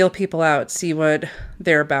trying to feel people out, see what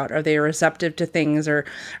they're about. Are they receptive to things, or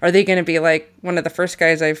are they going to be like one of the first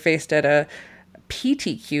guys I faced at a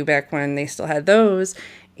PTQ back when they still had those,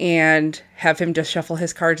 and have him just shuffle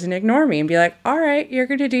his cards and ignore me and be like, all right, you're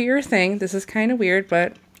going to do your thing. This is kind of weird,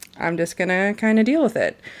 but I'm just going to kind of deal with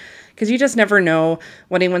it. Because you just never know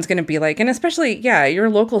what anyone's going to be like. And especially, yeah, your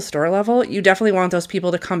local store level, you definitely want those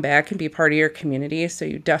people to come back and be part of your community. So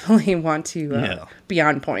you definitely want to be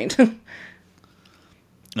on point. Oh,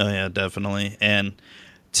 yeah, definitely. And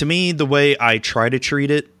to me, the way I try to treat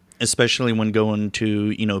it, especially when going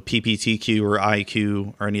to, you know, PPTQ or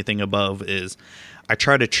IQ or anything above, is I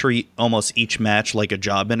try to treat almost each match like a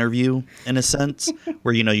job interview in a sense,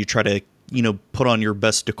 where, you know, you try to, you know, put on your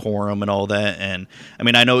best decorum and all that. And I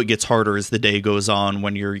mean, I know it gets harder as the day goes on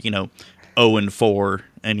when you're, you know, 0-4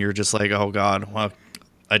 and you're just like, oh God, well,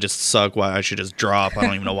 I just suck. Why I should just drop. I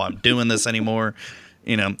don't even know why I'm doing this anymore.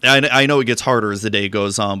 You know, I know it gets harder as the day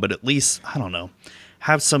goes on, but at least, I don't know,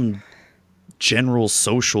 have some general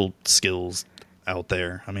social skills out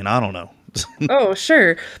there. I mean, I don't know. Oh,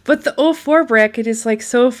 sure. But the 04 bracket is like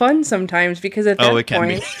so fun sometimes, because at that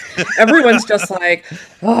point, everyone's just like,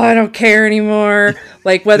 oh, I don't care anymore.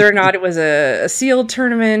 Like whether or not it was a sealed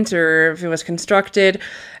tournament or if it was constructed.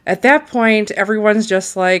 At that point, everyone's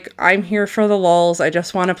just like, I'm here for the lulz. I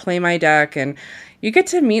just want to play my deck. And you get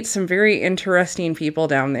to meet some very interesting people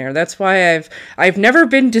down there. That's why I've never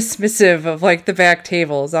been dismissive of like the back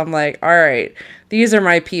tables. I'm like, all right, these are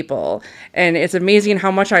my people. And it's amazing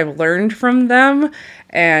how much I've learned from them.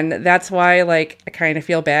 And that's why, like, I kind of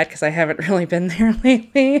feel bad because I haven't really been there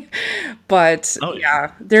lately. But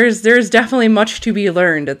yeah, there's definitely much to be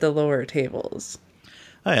learned at the lower tables.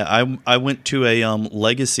 Oh, yeah, I went to a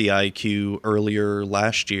Legacy IQ earlier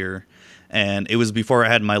last year, and it was before I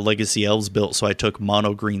had my Legacy Elves built, so I took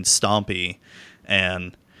Mono Green Stompy,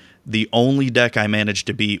 and the only deck I managed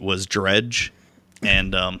to beat was Dredge,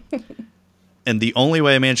 and and the only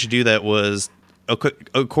way I managed to do that was,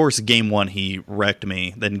 of course, game 1 he wrecked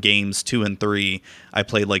me. Then games 2 and 3, I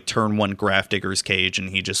played like turn 1 Grafdigger's Cage,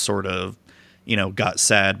 and he just sort of, you know, got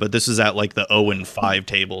sad. But this was at like the 0-5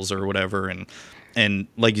 tables or whatever, and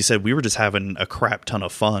like you said, we were just having a crap ton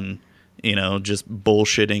of fun, you know, just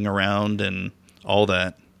bullshitting around and all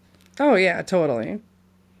that. Oh yeah, totally.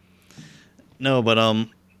 No, but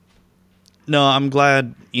no, I'm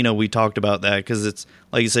glad, you know, we talked about that, because it's,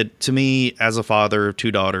 like you said, to me, as a father of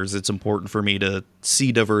 2 daughters, it's important for me to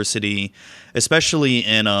see diversity, especially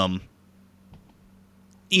in,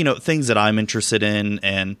 you know, things that I'm interested in.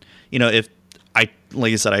 And, you know, if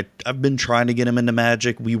like I said, I've been trying to get him into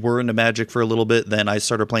Magic. We were into Magic for a little bit. Then I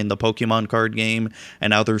started playing the Pokemon card game,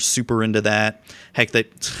 and now they're super into that. Heck,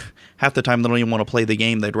 half the time they don't even want to play the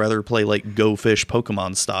game. They'd rather play like Go Fish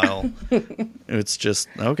Pokemon style. It's just,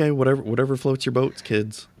 okay, whatever floats your boats,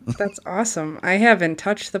 kids. That's awesome. I haven't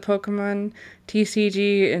touched the Pokemon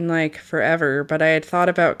TCG in like forever, but I had thought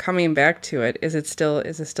about coming back to it. Is it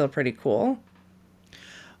still pretty cool?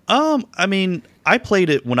 I mean, I played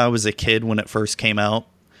it when I was a kid when it first came out,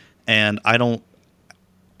 and I don't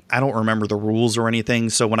remember the rules or anything.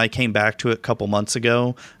 So when I came back to it a couple months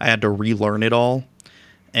ago, I had to relearn it all.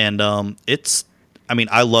 And I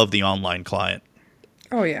love the online client.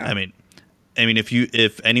 Oh yeah. I mean,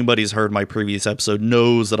 if anybody's heard my previous episode,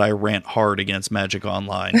 knows that I rant hard against Magic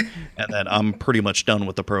Online, and that I'm pretty much done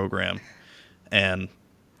with the program. And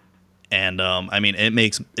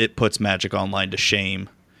it puts Magic Online to shame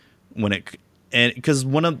it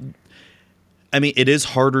is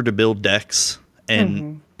harder to build decks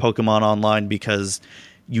in Pokemon Online because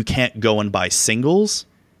you can't go and buy singles.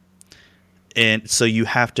 And so you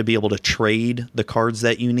have to be able to trade the cards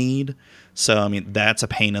that you need. So, I mean, that's a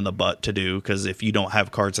pain in the butt to do, because if you don't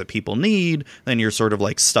have cards that people need, then you're sort of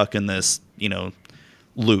like stuck in this,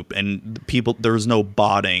 loop. And there's no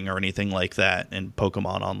botting or anything like that in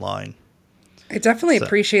Pokemon Online. I definitely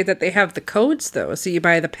appreciate that they have the codes, though. So you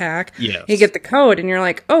buy the pack, yes. You get the code, and you're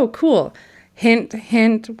like, oh, cool. Hint,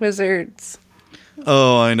 hint, wizards.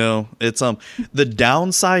 Oh, I know. It's the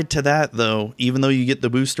downside to that, though, even though you get the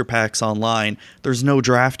booster packs online, there's no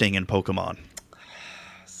drafting in Pokemon.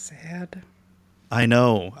 Sad. I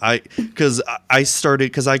know. Because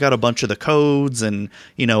I got a bunch of the codes, and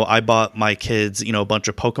I bought my kids a bunch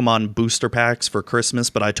of Pokemon booster packs for Christmas,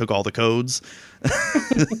 but I took all the codes.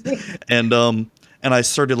 and I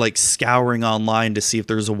started like scouring online to see if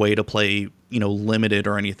there's a way to play limited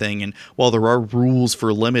or anything, and while there are rules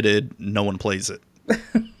for limited, no one plays it.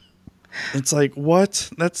 It's like, what?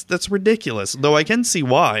 That's ridiculous. Though I can see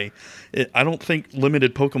why. I don't think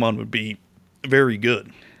limited Pokemon would be very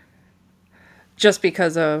good. Just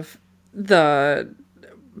because of the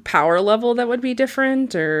power level that would be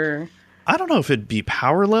different, or I don't know if it'd be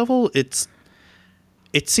power level. It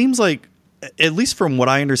seems like, at least from what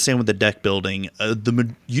I understand with the deck building,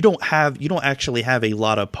 you don't actually have a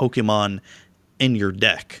lot of Pokemon in your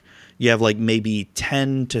deck. You have like maybe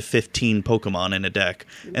 10 to 15 Pokemon in a deck,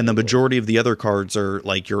 and the majority of the other cards are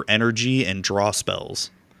like your energy and draw spells.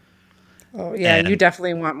 Oh, yeah, you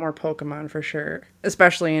definitely want more Pokemon for sure,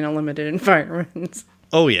 especially in a limited environment.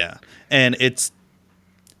 Oh, yeah. And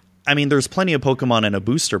there's plenty of Pokemon in a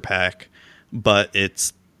booster pack, but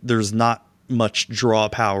there's not much draw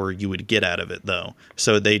power you would get out of it, though.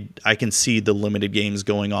 So I can see the limited games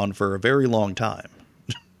going on for a very long time.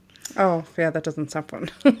 Oh, yeah, that doesn't sound fun.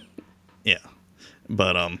 Yeah.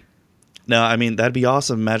 But, no, that'd be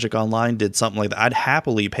awesome. Magic Online did something like that. I'd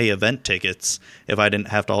happily pay event tickets if I didn't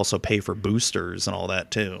have to also pay for boosters and all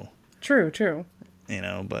that too. True.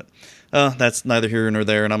 But that's neither here nor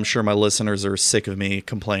there, and I'm sure my listeners are sick of me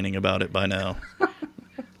complaining about it by now.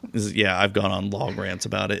 Yeah, I've gone on long rants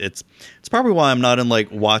about it. It's probably why I'm not in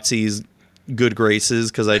like WotC's good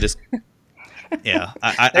graces, because I just yeah.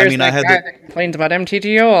 I had that complains about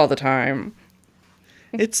MTGO all the time.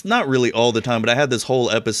 It's not really all the time, but I had this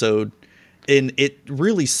whole episode, and it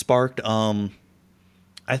really sparked. I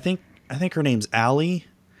think her name's Allie,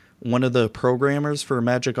 one of the programmers for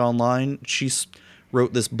Magic Online. She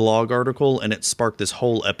wrote this blog article, and it sparked this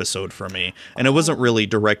whole episode for me. And it wasn't really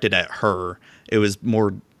directed at her. It was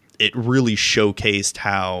more. It really showcased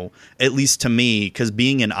how, at least to me, because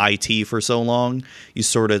being in IT for so long, you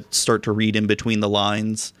sort of start to read in between the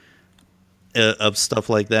lines of stuff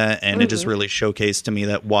like that, and it just really showcased to me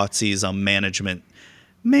that WotC's management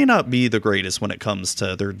may not be the greatest when it comes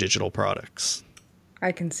to their digital products.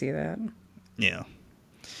 I can see that. Yeah.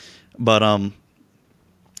 But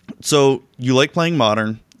so you like playing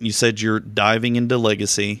Modern. You said you're diving into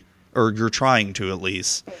Legacy, or you're trying to at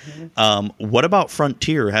least. What about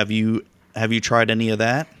Frontier? Have you tried any of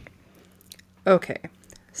that? Okay.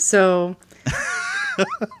 So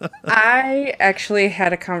I actually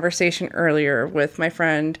had a conversation earlier with my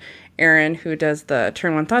friend Aaron, who does the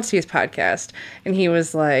Turn One Thoughtseize podcast, and he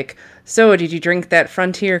was like, so did you drink that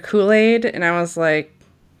Frontier Kool-Aid? And I was like,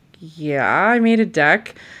 yeah, I made a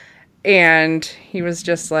deck. And he was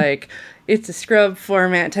just like, it's a scrub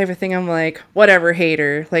format type of thing. I'm like, whatever,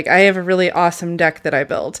 hater. Like, I have a really awesome deck that I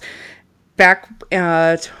built back,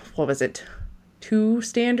 what was it? 2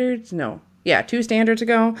 standards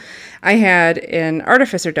ago, I had an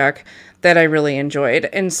Artificer deck that I really enjoyed.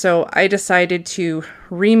 And so I decided to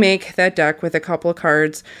remake that deck with a couple of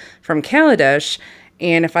cards from Kaladesh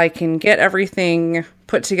And if I can get everything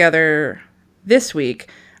put together this week,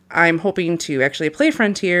 I'm hoping to actually play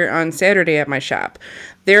Frontier on Saturday at my shop.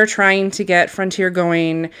 They're trying to get Frontier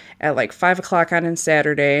going at like 5 o'clock on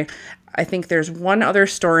Saturday. I think there's one other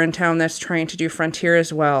store in town that's trying to do Frontier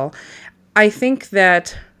as well. I think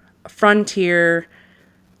that Frontier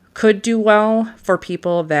could do well for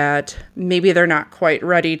people that maybe they're not quite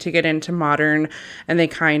ready to get into Modern and they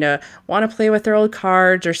kind of want to play with their old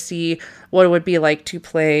cards or see what it would be like to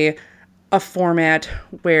play a format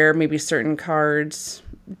where maybe certain cards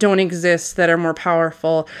don't exist that are more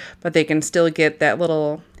powerful, but they can still get that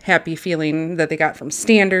little happy feeling that they got from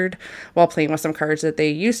Standard while playing with some cards that they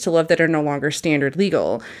used to love that are no longer Standard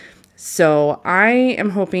legal. So I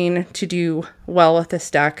am hoping to do well with this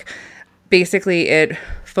deck. Basically, it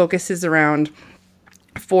focuses around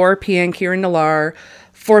 4 Pian Kirin Nalaar,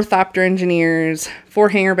 4 Thopter Engineers, 4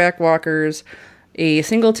 Hangerback Walkers, a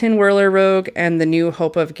Singleton Whirler Rogue, and the new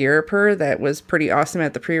Hope of Ghirapur that was pretty awesome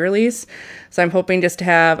at the pre-release. So I'm hoping just to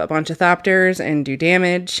have a bunch of Thopters and do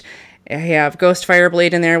damage. I have Ghost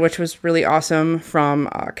Fireblade in there, which was really awesome from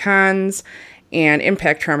Cons, and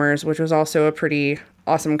Impact Tremors, which was also a pretty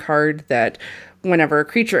awesome card that whenever a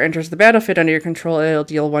creature enters the battlefield under your control, it'll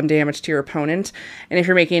deal 1 damage to your opponent. And if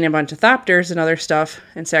you're making a bunch of Thopters and other stuff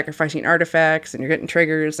and sacrificing artifacts and you're getting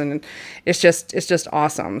triggers, and it's just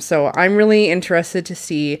awesome. So I'm really interested to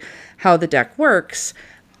see how the deck works.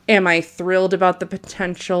 Am I thrilled about the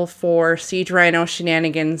potential for Siege Rhino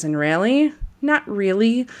shenanigans and Rally? Not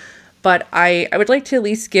really, but I would like to at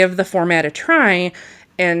least give the format a try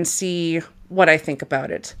and see what I think about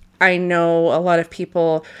it. I know a lot of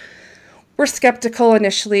people were skeptical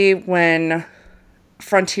initially when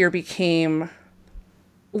Frontier became a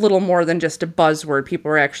little more than just a buzzword. People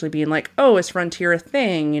were actually being like, oh, is Frontier a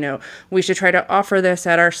thing? You know, we should try to offer this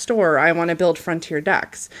at our store. I want to build Frontier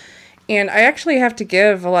decks. And I actually have to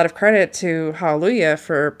give a lot of credit to Hallelujah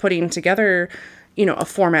for putting together, you know, a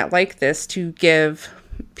format like this to give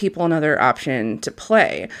people another option to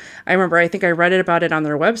play. I remember, I think I read it about it on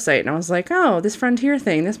their website and I was like, oh, this Frontier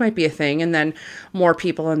thing, this might be a thing. And then more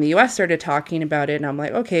people in the US started talking about it and I'm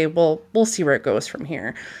like, okay, well, we'll see where it goes from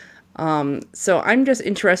here. So I'm just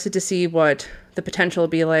interested to see what the potential will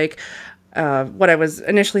be like. What I was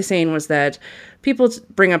initially saying was that people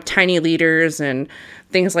bring up tiny leaders and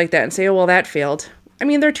things like that and say, oh, well, that failed. I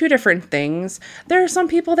mean, they're 2 different things. There are some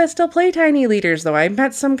people that still play tiny leaders, though. I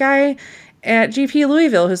met some guy at GP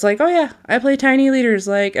Louisville who's like, oh yeah, I play tiny leaders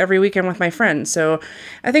like every weekend with my friends. So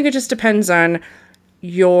I think it just depends on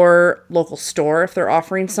your local store if they're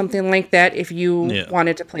offering something like that. If you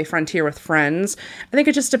wanted to play Frontier with friends, I think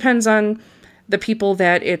it just depends on the people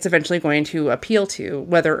that it's eventually going to appeal to,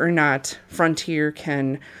 whether or not Frontier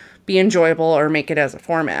can be enjoyable or make it as a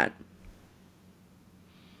format.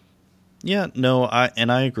 Yeah, no, I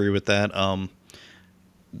agree with that.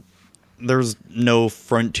 There's no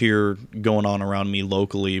Frontier going on around me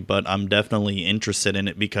locally, but I'm definitely interested in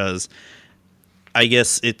it because I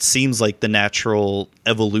guess it seems like the natural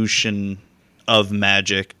evolution of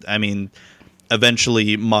Magic. I mean,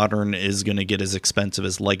 eventually Modern is going to get as expensive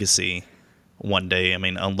as Legacy one day. I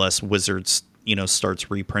mean, unless Wizards, you know,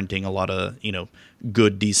 starts reprinting a lot of, you know,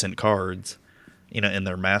 good, decent cards, you know, in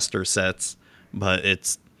their master sets. But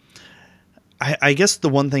it's, I guess the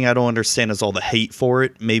one thing I don't understand is all the hate for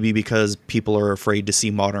it. Maybe because people are afraid to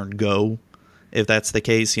see Modern go. If that's the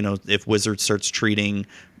case, you know, if Wizards starts treating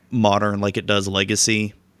Modern like it does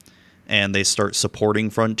Legacy and they start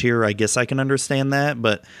supporting Frontier, I guess I can understand that.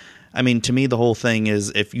 But, I mean, to me, the whole thing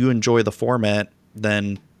is if you enjoy the format,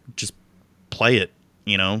 then just play it,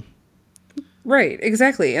 you know? Right,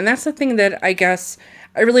 exactly. And that's the thing that I guess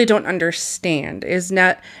I really don't understand is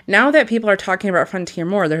not now that people are talking about Frontier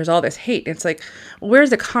more, there's all this hate. It's like,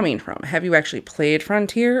 where's it coming from? Have you actually played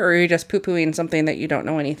Frontier or are you just poo-pooing something that you don't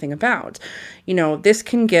know anything about? You know, this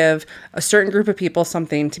can give a certain group of people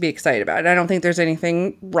something to be excited about. And I don't think there's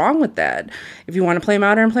anything wrong with that. If you want to play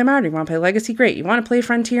Modern, play Modern. You want to play Legacy, great. You want to play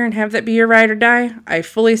Frontier and have that be your ride or die? I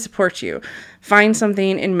fully support you. Find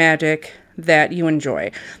something in Magic that you enjoy.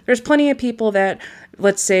 There's plenty of people that,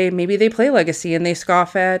 let's say, maybe they play Legacy and they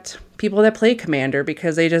scoff at people that play Commander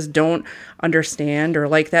because they just don't understand or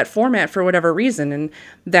like that format for whatever reason. And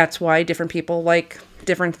that's why different people like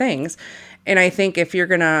different things. And I think if you're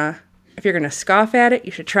gonna scoff at it,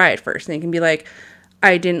 you should try it first. And you can be like,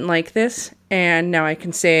 I didn't like this, and now I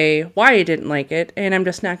can say why I didn't like it, and I'm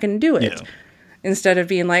just not going to do it. Yeah. Instead of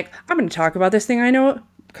being like, I'm going to talk about this thing I know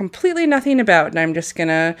completely nothing about, and I'm just going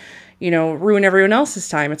to, you know, ruin everyone else's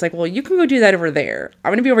time. It's like, well, you can go do that over there. I'm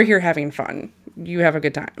going to be over here having fun. You have a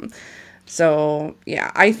good time. So,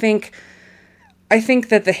 yeah, I think I think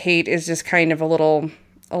that the hate is just kind of a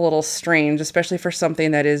little strange, especially for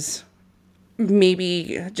something that is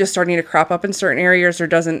maybe just starting to crop up in certain areas or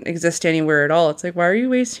doesn't exist anywhere at all. It's like, why are you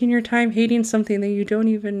wasting your time hating something that you don't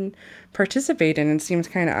even participate in? It seems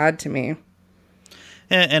kind of odd to me.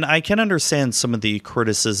 And I can understand some of the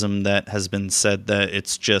criticism that has been said that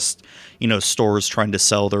it's just, stores trying to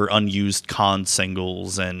sell their unused con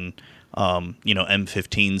singles and,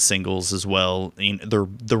 M15 singles as well,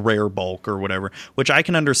 the rare bulk or whatever, which I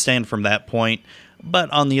can understand from that point.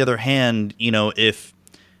 But on the other hand,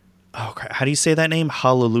 how do you say that name?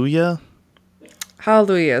 Hallelujah?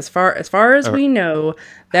 Hallelujah. As far as we know,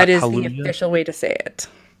 that is the Hallelujah? official way to say it.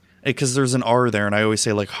 Because there's an R there, and I always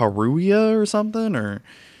say like Haruya or something, or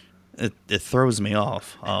it throws me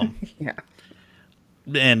off. Yeah.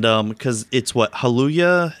 And because it's what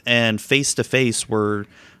Hallelujah and Face to Face were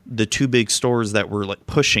the two big stores that were like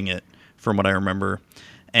pushing it, from what I remember.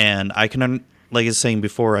 And I can, like I was saying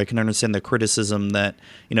before, I can understand the criticism that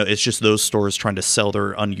it's just those stores trying to sell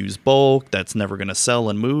their unused bulk that's never going to sell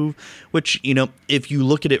and move. Which if you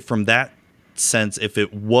look at it from that sense,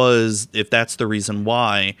 if that's the reason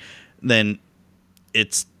why, then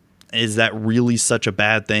is that really such a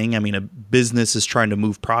bad thing? I mean, a business is trying to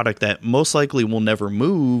move product that most likely will never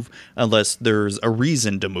move unless there's a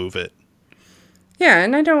reason to move it. Yeah,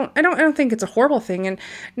 and I don't think it's a horrible thing, and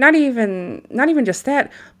not even just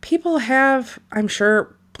that. People have, I'm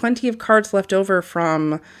sure, plenty of cards left over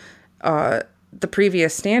from the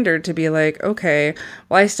previous standard to be like, okay,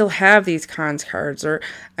 well, I still have these cons cards. Or,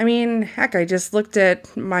 I mean, heck, I just looked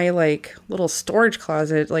at my like little storage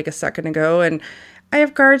closet like a second ago, and I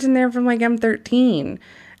have cards in there from like M13.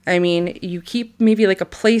 I mean, you keep maybe like a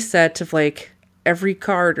play set of like every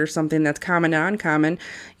card or something that's common and uncommon.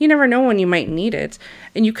 You never know when you might need it,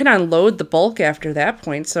 and you can unload the bulk after that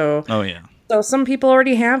point. So, oh yeah. So some people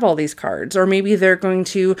already have all these cards, or maybe they're going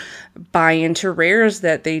to buy into rares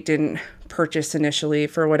that they didn't purchase initially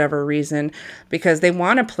for whatever reason because they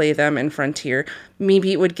want to play them in Frontier.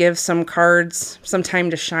 Maybe it would give some cards some time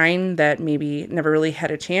to shine that maybe never really had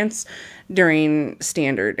a chance during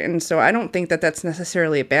Standard. And so I don't think that that's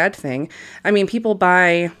necessarily a bad thing. I mean, people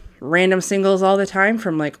buy random singles all the time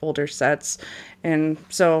from like older sets. And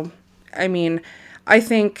so, I mean, I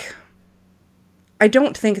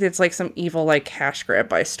don't think it's like some evil like cash grab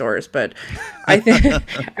by stores, but I think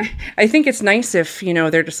I think it's nice if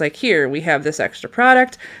they're just like, here, we have this extra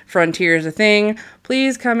product. Frontier is a thing.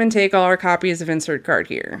 Please come and take all our copies of insert card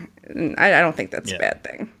here. And I don't think that's a bad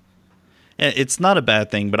thing. It's not a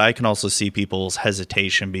bad thing, but I can also see people's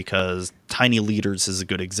hesitation because Tiny Leaders is a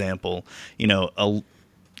good example.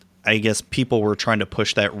 I guess people were trying to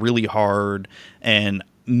push that really hard, and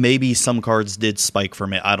maybe some cards did spike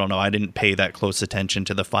from it. I don't know. I didn't pay that close attention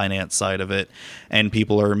to the finance side of it. And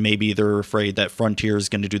people are they're afraid that Frontier is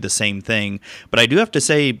going to do the same thing. But I do have to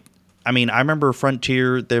say, I mean, I remember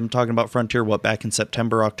them talking about Frontier, back in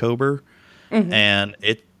September, October. Mm-hmm. And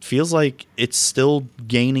it feels like it's still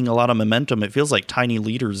gaining a lot of momentum. It feels like Tiny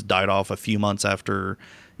Leaders died off a few months after,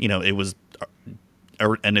 it was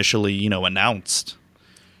initially, announced.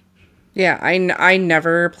 Yeah, I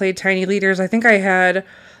never played Tiny Leaders. I think I had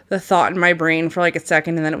the thought in my brain for like a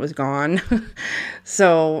second and then it was gone.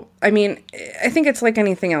 So, I mean, I think it's like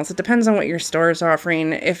anything else. It depends on what your store is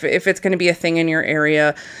offering. If it's going to be a thing in your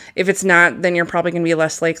area. If it's not, then you're probably going to be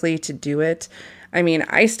less likely to do it. I mean,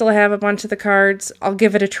 I still have a bunch of the cards. I'll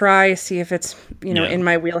give it a try, see if it's, in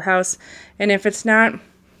my wheelhouse. And if it's not,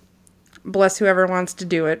 bless whoever wants to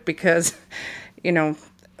do it because,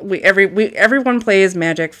 everyone plays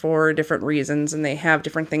Magic for different reasons and they have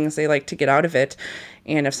different things they like to get out of it.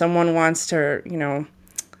 And if someone wants to,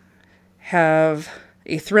 have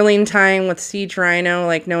a thrilling time with Siege Rhino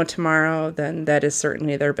like no tomorrow, then that is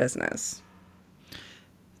certainly their business.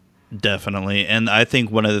 Definitely. And I think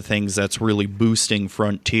one of the things that's really boosting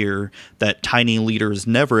Frontier that Tiny Leaders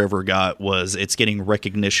never ever got was it's getting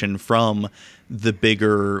recognition from the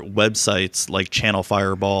bigger websites like Channel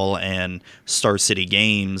Fireball and Star City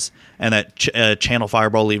Games. And that Channel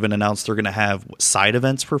Fireball even announced they're going to have side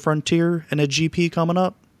events for Frontier and a GP coming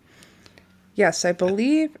up. Yes, I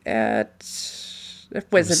believe is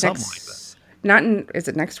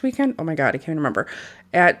it next weekend? Oh my God, I can't remember.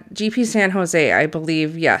 At GP San Jose, I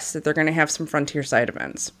believe, yes, that they're going to have some Frontier side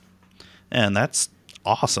events. And that's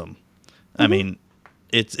awesome. Mm-hmm. I mean,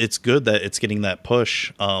 it's good that it's getting that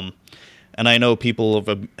push. And I know people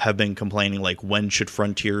have been complaining, like, when should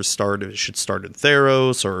Frontier start? If it should start in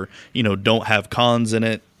Theros or, don't have cons in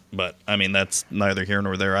it. But, I mean, that's neither here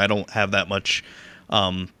nor there. I don't have that much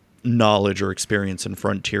knowledge or experience in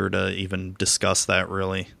Frontier to even discuss that,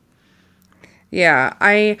 really. Yeah,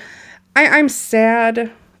 I I'm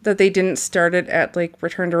sad that they didn't start it at like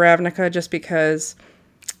Return to Ravnica, just because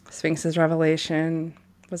Sphinx's Revelation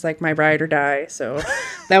was like my ride or die. So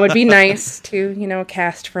that would be nice to,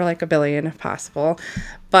 cast for like $1 billion if possible.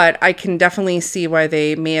 But I can definitely see why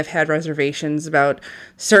they may have had reservations about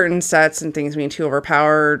certain sets and things being too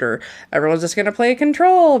overpowered, or everyone's just going to play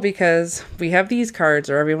control because we have these cards,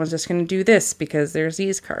 or everyone's just going to do this because there's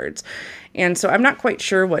these cards. And so I'm not quite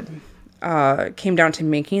sure what came down to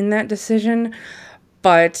making that decision,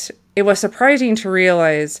 but it was surprising to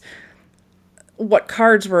realize what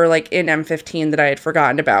cards were like in M15 that I had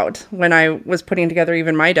forgotten about. When I was putting together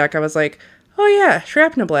even my deck, I was like, oh yeah,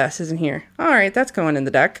 Shrapnel Blast is in here. All right, that's going in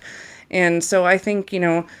the deck. And so I think,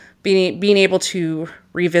 being able to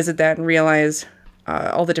revisit that and realize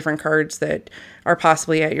all the different cards that are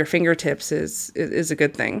possibly at your fingertips is a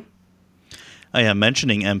good thing.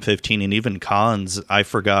 Mentioning M15 and even cons, I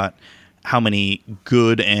forgot how many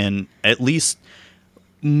good and at least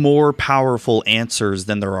more powerful answers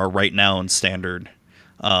than there are right now in Standard.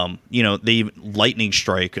 They Lightning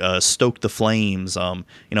Strike, Stoke the Flames.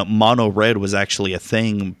 Mono Red was actually a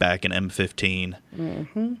thing back in M15,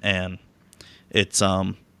 and it's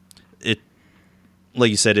like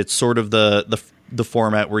you said, it's sort of the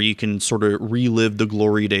format where you can sort of relive the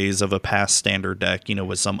glory days of a past Standard deck,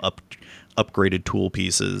 with some upgraded tool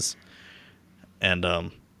pieces,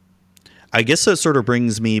 and I guess that sort of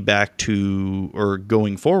brings me back to, or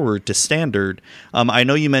going forward to Standard. I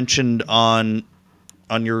know you mentioned on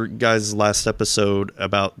your guys' last episode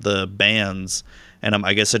about the bans, and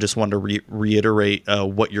I guess I just wanted to reiterate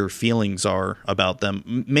what your feelings are about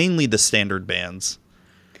them, mainly the Standard bans.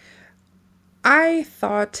 I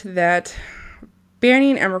thought that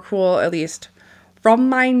banning Emrakul, at least from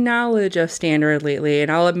my knowledge of Standard lately, and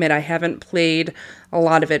I'll admit I haven't played a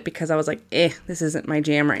lot of it because I was like, this isn't my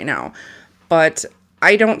jam right now. But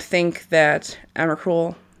I don't think that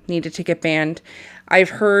Emrakul needed to get banned. I've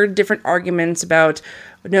heard different arguments about,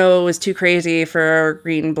 no, it was too crazy for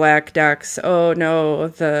green and black decks. Oh, no,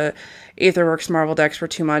 the Aetherworks Marvel decks were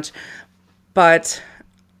too much. But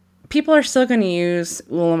people are still going to use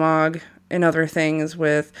Ulamog and other things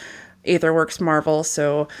with Aetherworks Marvel.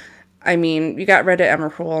 So, you got rid of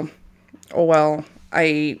Emrakul. Oh, well,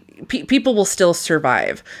 people will still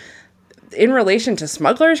survive. In relation to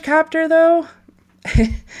Smuggler's Copter, though,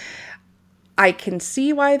 I can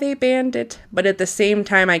see why they banned it, but at the same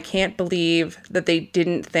time, I can't believe that they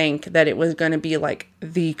didn't think that it was going to be, like,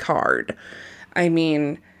 the card.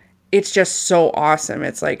 It's just so awesome.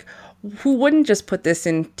 It's like, who wouldn't just put this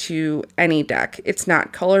into any deck? It's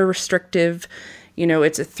not color restrictive.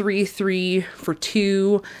 It's a 3/3 for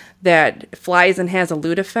 2 that flies and has a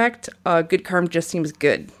loot effect. Good Karm just seems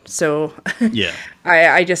good. So yeah,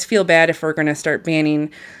 I just feel bad if we're going to start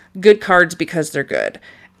banning good cards because they're good.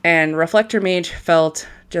 And Reflector Mage felt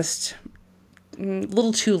just a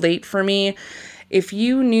little too late for me. If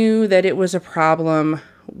you knew that it was a problem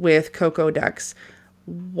with Coco decks,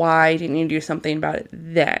 why didn't you do something about it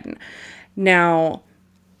then? Now,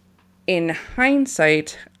 in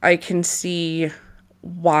hindsight, I can see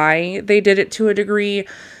why they did it to a degree,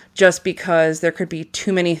 just because there could be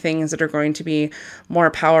too many things that are going to be more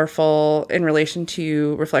powerful in relation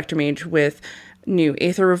to Reflector Mage with new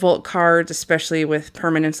Aether Revolt cards, especially with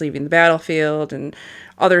permanents leaving the battlefield and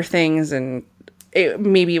other things, and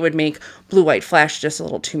maybe it would make Blue-White Flash just a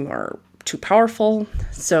little too powerful.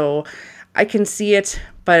 So I can see it,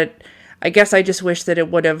 but I guess I just wish that it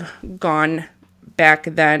would have gone back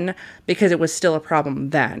then, because it was still a problem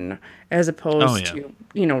then, as opposed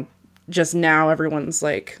to, just now everyone's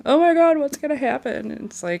like, oh my god, what's gonna happen? And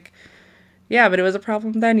it's like, yeah, but it was a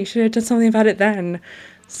problem then. You should have done something about it then.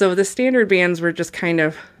 So the Standard bans were just kind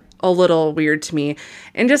of a little weird to me.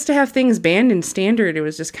 And just to have things banned in Standard, it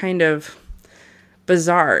was just kind of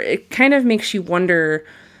bizarre. It kind of makes you wonder,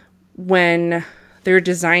 when they're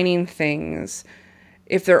designing things,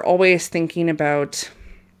 if they're always thinking about,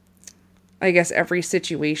 I guess, every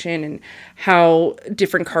situation and how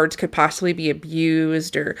different cards could possibly be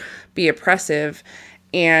abused or be oppressive.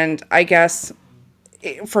 And I guess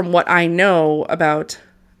from what I know about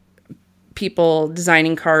people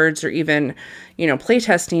designing cards, or even,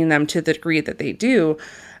 playtesting them to the degree that they do,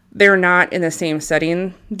 they're not in the same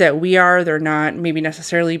setting that we are. They're not maybe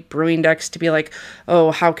necessarily brewing decks to be like, oh,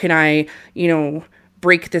 how can I,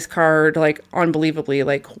 break this card like unbelievably,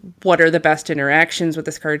 like what are the best interactions with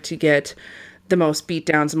this card to get the most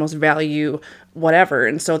beatdowns, the most value, whatever.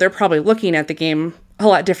 And so they're probably looking at the game a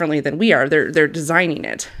lot differently than we are. They're designing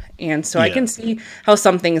it. And so I can see how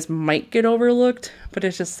some things might get overlooked, but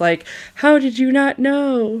it's just like, how did you not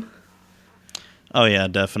know? Oh yeah,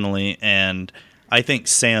 definitely. And I think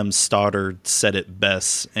Sam Stoddard said it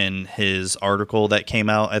best in his article that came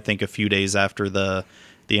out, I think, a few days after the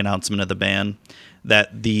announcement of the ban,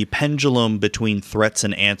 that the pendulum between threats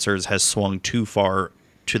and answers has swung too far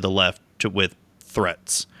to the left with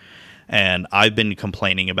threats. And I've been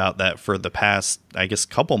complaining about that for the past, I guess,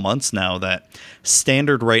 couple months now, that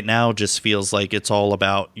Standard right now just feels like it's all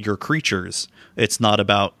about your creatures. It's not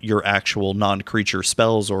about your actual non-creature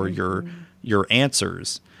spells or your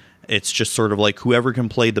answers. It's just sort of like whoever can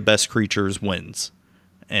play the best creatures wins.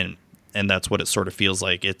 And that's what it sort of feels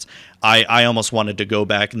like. I almost wanted to go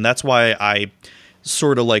back, and that's why I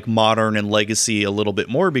sort of like Modern and Legacy a little bit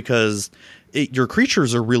more, because your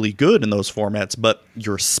creatures are really good in those formats, but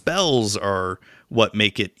your spells are what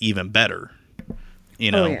make it even better.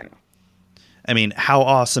 You know, Oh, yeah. I mean, how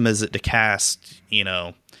awesome is it to cast,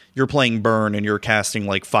 you're playing Burn and you're casting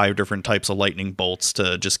like 5 different types of lightning bolts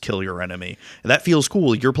to just kill your enemy. That feels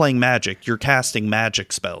cool. You're playing Magic. You're casting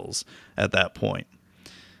magic spells at that point.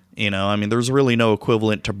 I mean, there's really no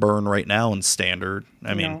equivalent to Burn right now in Standard.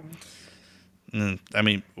 I mean,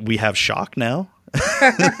 we have Shock now.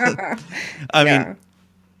 I mean,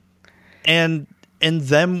 and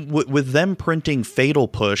them with them printing Fatal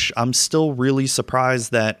Push, I'm still really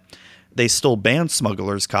surprised that they still banned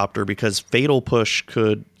Smuggler's Copter, because Fatal Push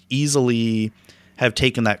could easily have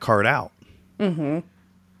taken that card out. Mm-hmm.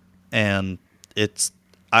 And it's,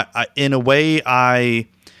 I in a way, I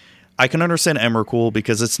can understand Emrakul,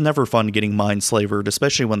 because it's never fun getting Mindslavered,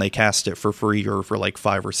 especially when they cast it for free or for like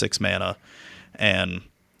 5 or 6 mana. And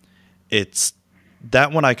it's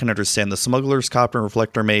that one I can understand. The Smuggler's Copter and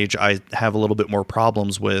Reflector Mage I have a little bit more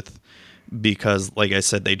problems with, because, like I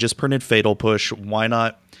said, they just printed Fatal Push. Why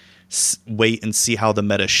not wait and see how the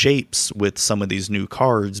meta shapes with some of these new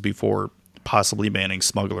cards before possibly banning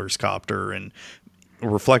Smuggler's Copter? And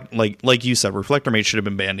like you said, Reflector Mage should have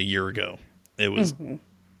been banned a year ago. It was... Mm-hmm.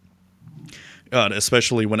 God,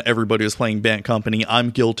 especially when everybody was playing Bant Company.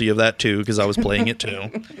 I'm guilty of that too, because I was playing it too.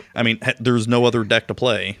 I mean, there's no other deck to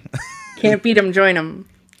play. Can't beat them, join them.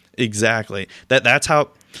 Exactly. That's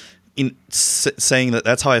how, saying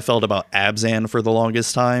that's how I felt about Abzan for the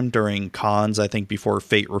longest time during cons, I think before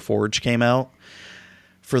Fate Reforged came out.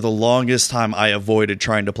 For the longest time, I avoided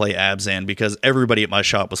trying to play Abzan, because everybody at my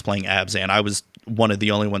shop was playing Abzan. I was one of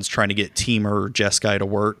the only ones trying to get Temur Jeskai to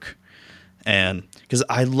work. And because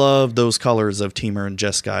I love those colors of Temur and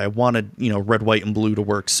Jeskai. I wanted, red, white, and blue to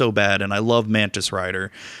work so bad. And I love Mantis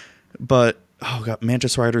Rider. But, oh god,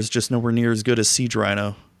 Mantis Rider is just nowhere near as good as Siege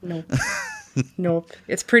Rhino. Nope. Nope.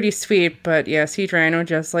 It's pretty sweet, but yeah, Siege Rhino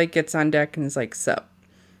just like gets on deck and is like, sup,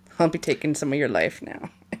 I'll be taking some of your life now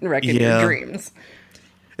and wrecking your dreams.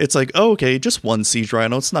 It's like, oh, okay, just one Siege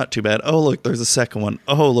Rhino. It's not too bad. Oh, look, there's a second one.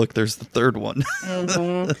 Oh, look, there's the third one.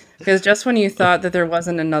 Mm-hmm. Because just when you thought that there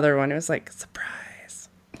wasn't another one, it was like, surprise.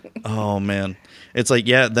 Oh, man. It's like,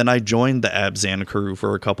 yeah, then I joined the Abzan crew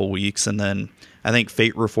for a couple weeks, and then I think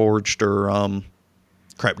Fate Reforged or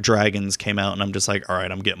Dragons came out, and I'm just like, all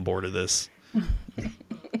right, I'm getting bored of this.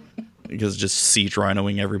 Because just Siege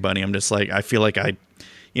Rhinoing everybody, I'm just like, I feel like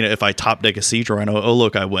if I top deck a Siege Rhino, oh,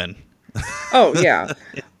 look, I win. Oh, yeah.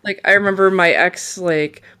 Like, I remember my ex,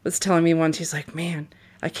 was telling me once, he's like, man,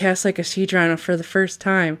 I cast, a Siege Rhino for the first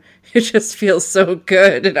time. It just feels so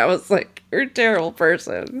good. And I was like, you're a terrible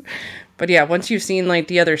person. But yeah, once you've seen,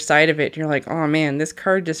 the other side of it, you're like, oh, man, this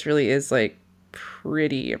card just really is,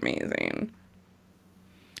 pretty amazing.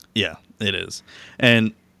 Yeah, it is.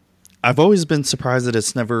 And I've always been surprised that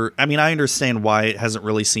it's never... I mean, I understand why it hasn't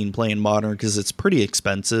really seen play in Modern, because it's pretty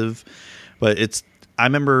expensive. But it's...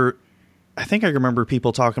 I think I remember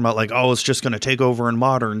people talking about it's just going to take over in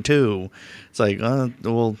Modern too. It's like,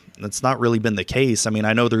 well, that's not really been the case. I mean,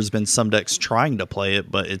 I know there's been some decks trying to play it,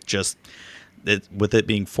 but with it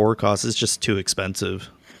being 4 costs, it's just too expensive.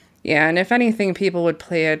 Yeah, and if anything, people would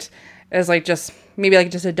play it as just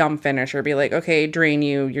a dumb finisher. Be like, okay, drain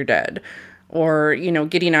you, you're dead. Or,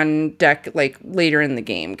 getting on deck later in the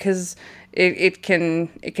game, because it can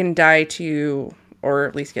die to, or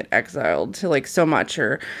at least get exiled to so much,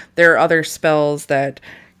 or there are other spells that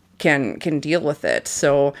can deal with it.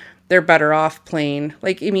 So they're better off playing,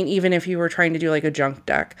 even if you were trying to do a junk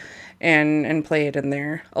deck and play it in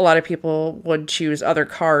there, a lot of people would choose other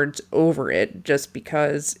cards over it just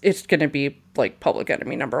because it's going to be public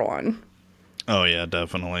enemy number 1. Oh yeah,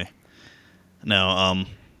 definitely. Now,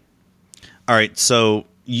 all right, so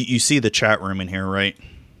you see the chat room in here, right?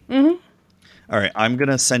 Mm-hmm. All right, I'm going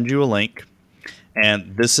to send you a link.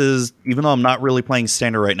 And this is, even though I'm not really playing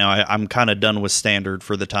Standard right now, I'm kind of done with Standard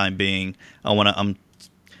for the time being. I'm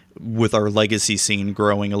with our Legacy scene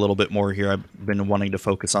growing a little bit more here. I've been wanting to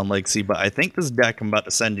focus on Legacy, but I think this deck I'm about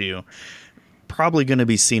to send you probably going to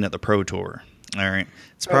be seen at the Pro Tour. All right.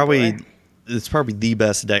 It's Oh, probably boy. it's probably the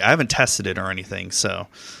best deck. I haven't tested it or anything, so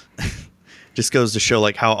just goes to show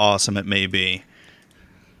like how awesome it may be.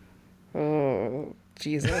 Oh,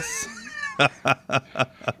 Jesus.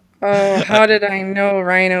 Oh, how did I know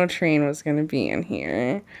Rhino Train was going to be in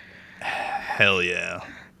here? Hell yeah.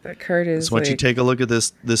 That card is So once you like, take a look at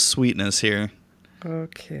this sweetness here.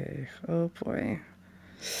 okay. Oh, boy.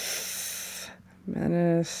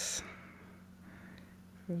 Menace.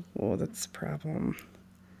 Oh, that's a problem.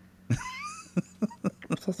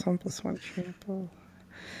 +1/+1 trample.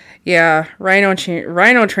 Yeah, Rhino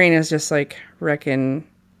Train is just like wrecking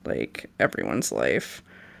like everyone's life.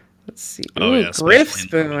 Let's see. Oh, Ooh, yeah, especially Griff in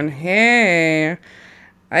Spoon. Hey.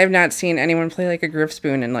 I have not seen anyone play like a Griff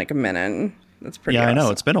Spoon in like a minute. That's pretty Yeah, I know.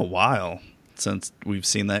 awesome. It's been a while since we've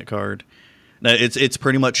seen that card. No, it's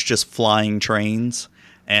pretty much just flying trains.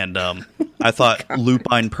 And I thought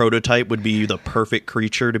Lupine Prototype would be the perfect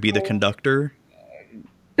creature to be the conductor.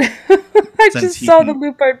 I Since just he saw can- the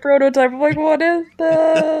Lupine Prototype. I'm like, what is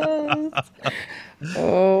this?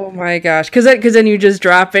 Oh my gosh. Because then you just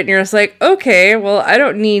drop it and you're just like, okay, well, I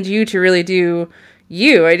don't need you to really do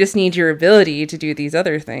you. I just need your ability to do these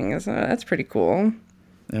other things. That's pretty cool.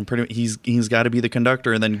 And he's got to be the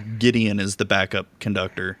conductor, and then Gideon is the backup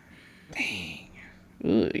conductor.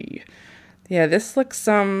 Ooh. Yeah, this looks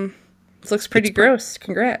pretty gross.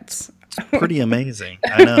 Congrats. Pretty amazing.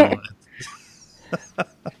 I know.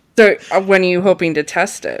 So when are you hoping to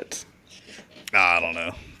test it? I don't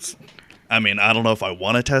know. I mean, I don't know if I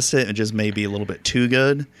want to test it. It just may be a little bit too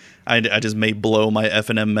good. I just may blow my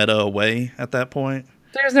F&M meta away at that point.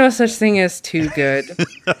 There's no such thing as too good.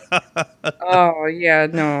 Oh yeah,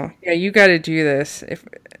 no. Yeah, you got to do this.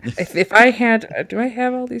 If I had, do I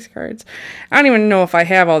have all these cards? I don't even know if I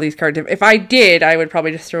have all these cards. If I did, I would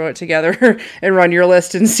probably just throw it together and run your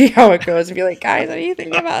list and see how it goes and be like, guys, what do you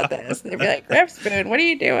think about this? And they'd be like, Griff Spoon, what are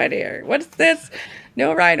you doing here? What's this?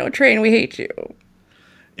 No Rhino Train, we hate you.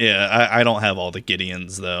 Yeah, I don't have all the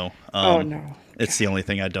Gideons though. Oh no. It's the only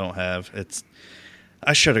thing I don't have.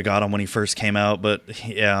 I should have got him when he first came out, but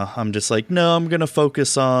yeah, I'm just like, no, I'm gonna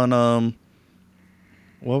focus on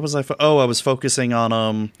what was I? I was focusing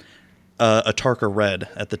on Atarka Red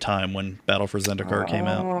at the time when Battle for Zendikar came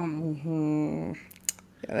out.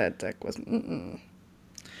 Yeah, that deck was.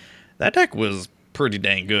 That deck was pretty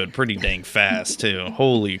dang good, pretty dang fast too.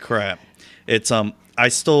 Holy crap! It's I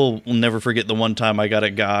still will never forget the one time I got a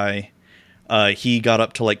guy. He got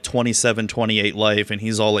up to like 27, 28 life, and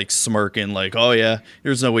he's all like smirking, like, oh yeah,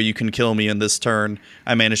 there's no way you can kill me in this turn.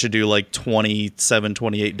 I managed to do like 27,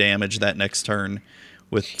 28 damage that next turn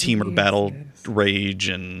with Teamer Battle Rage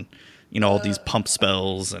and, all these pump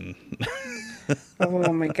spells. And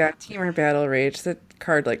Oh my god, Teamer Battle Rage. That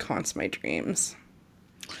card like haunts my dreams.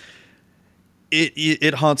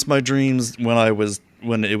 it haunts my dreams when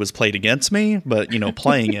it was played against me, but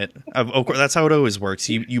playing it, of course, that's how it always works.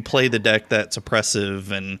 You play the deck that's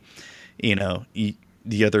oppressive, and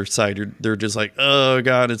the other side, they're just like, oh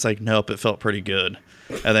god, it's like, nope, it felt pretty good.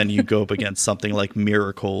 And then you go up against something like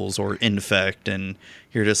Miracles or Infect, and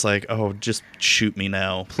you're just like, oh, just shoot me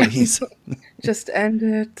now, please. Just end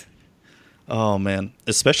it. Oh man,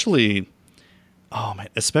 especially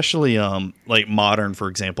like Modern, for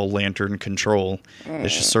example, Lantern Control.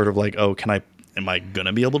 It's just sort of like, oh, am I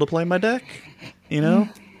gonna be able to play my deck?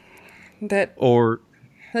 That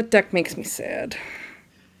deck makes me sad.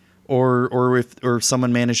 Or if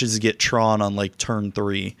someone manages to get Tron on like turn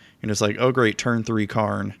 3, you're just like, oh great, turn 3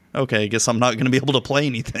 Karn. Okay, I guess I'm not gonna be able to play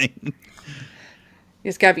anything. You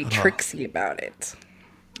just gotta be tricksy about it.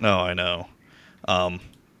 Oh, I know.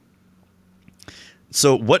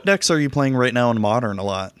 So what decks are you playing right now in Modern a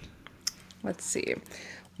lot? Let's see.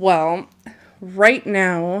 Well, right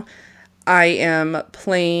now I am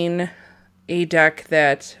playing a deck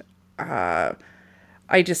that I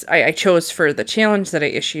chose for the challenge that I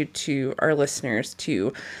issued to our listeners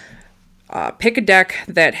to pick a deck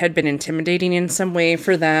that had been intimidating in some way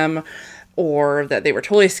for them, or that they were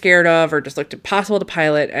totally scared of, or just looked impossible to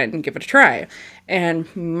pilot, and give it a try. And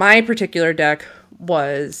my particular deck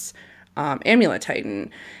was Amulet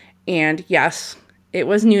Titan. And yes, it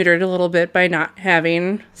was neutered a little bit by not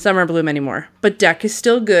having Summer Bloom anymore. But deck is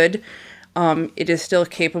still good. It is still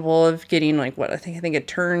capable of getting like I think a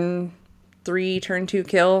turn 3, turn 2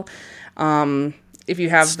 kill. If you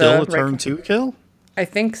have Still the a turn 2 kill? I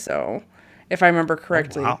think so, if I remember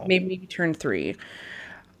correctly. Oh, wow. Maybe turn 3.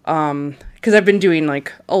 Because I've been doing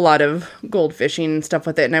like a lot of gold fishing and stuff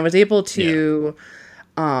with it, and I was able to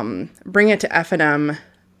bring it to F&M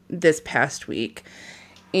this past week,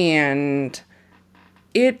 and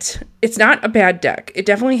it's not a bad deck. It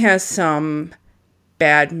definitely has some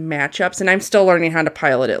bad matchups, and I'm still learning how to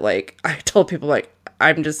pilot it. Like, I told people, like,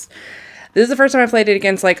 this is the first time I played it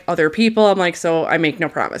against, like, other people. I'm like, so I make no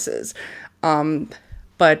promises.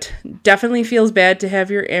 But definitely feels bad to have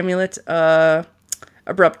your amulet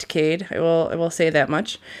abrupt decayed. I will say that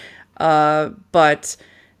much. But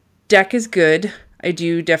deck is good. I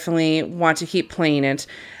do definitely want to keep playing it.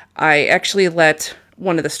 I actually let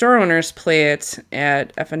one of the store owners play it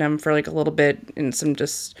at FNM for like a little bit in some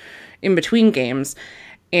just in between games.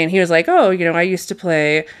 And he was like, oh, I used to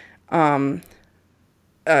play Titan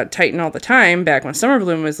all the time back when Summer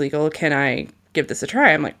Bloom was legal. Can I give this a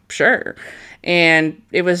try? I'm like, sure. And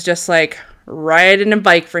it was just like riding a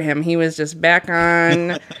bike for him. He was just back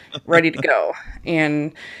on, ready to go.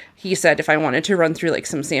 And he said if I wanted to run through like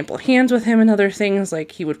some sample hands with him and other things,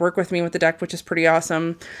 like he would work with me with the deck, which is pretty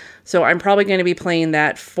awesome. So I'm probably going to be playing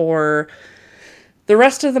that for the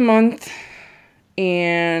rest of the month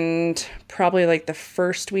and probably like the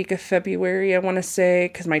first week of February, I want to say,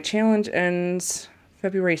 because my challenge ends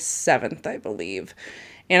February 7th, I believe.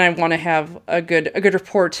 And I want to have a good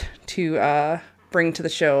report to bring to the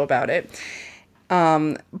show about it.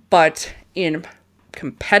 But in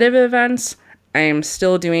competitive events, I am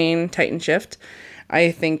still doing Titan Shift.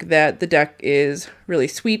 I think that the deck is really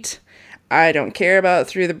sweet. I don't care about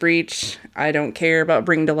Through the Breach. I don't care about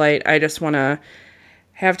Bring to Light. I just want to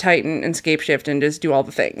have Titan and Scape Shift and just do all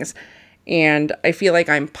the things. And I feel like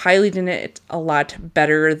I'm piloting it a lot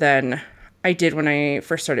better than I did when I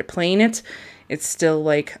first started playing it. It's still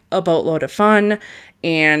like a boatload of fun,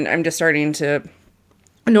 and I'm just starting to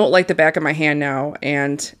know it like the back of my hand now,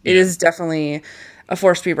 and it is definitely a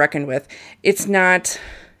force to be reckoned with. It's not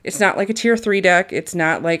like a tier 3 deck. It's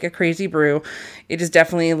not like a crazy brew. It is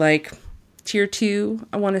definitely like tier 2,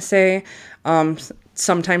 I want to say.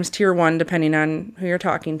 Sometimes tier 1, depending on who you're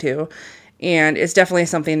talking to. And it's definitely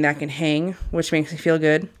something that can hang, which makes me feel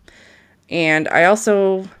good. And I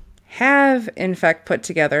also have, in fact, put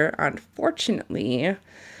together, unfortunately,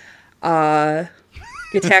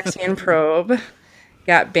 Gitaxian Probe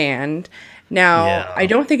got banned. Now, I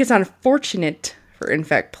don't think it's unfortunate for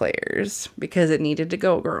Infect players because it needed to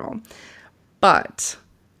go, girl. But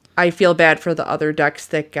I feel bad for the other decks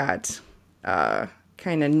that got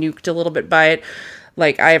kind of nuked a little bit by it.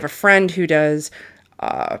 Like, I have a friend who does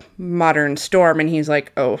Modern Storm, and he's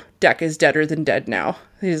like, oh, deck is deader than dead now.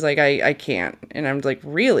 He's like, I can't. And I'm like,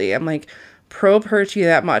 really? I'm like, Probe hurts you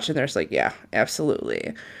that much? And they're just like, yeah,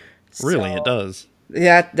 absolutely. Really, so, it does.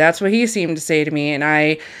 Yeah, that's what he seemed to say to me. And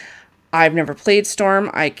I've never played Storm.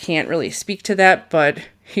 I can't really speak to that, but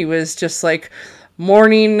he was just like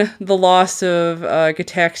mourning the loss of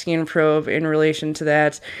Gitaxian Probe in relation to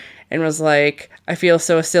that, and was like, I feel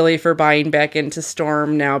so silly for buying back into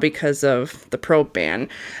Storm now because of the Probe ban.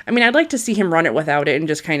 I mean, I'd like to see him run it without it and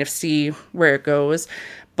just kind of see where it goes,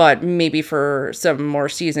 but maybe for some more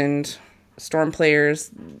seasoned Storm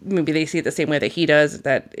players, maybe they see it the same way that he does,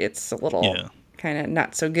 that it's a little kind of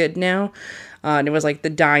not so good now. And it was like the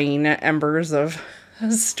dying embers of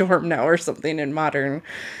Storm now or something in Modern.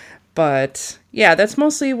 But yeah, that's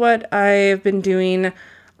mostly what I've been doing.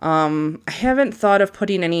 I haven't thought of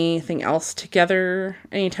putting anything else together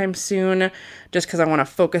anytime soon, just because I want to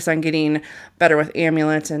focus on getting better with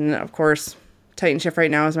amulets. And of course, Titan Shift right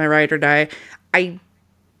now is my ride or die. I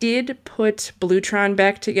did put Bluetron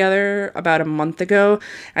back together about a month ago.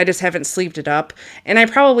 I just haven't sleeved it up. And I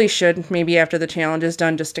probably should, maybe after the challenge is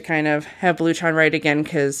done, just to kind of have Bluetron right again,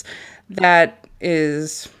 because that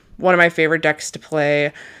is one of my favorite decks to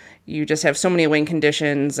play. You just have so many win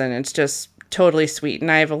conditions, and it's just totally sweet.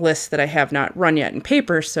 And I have a list that I have not run yet in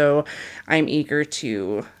paper, so I'm eager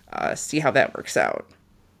to see how that works out.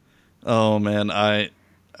 Oh, man,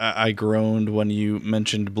 I groaned when you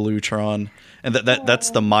mentioned Bluetron. And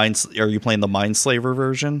that's the Mind... Are you playing the Mindslaver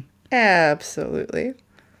version? Absolutely.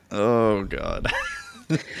 Oh, God.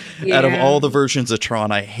 Out of all the versions of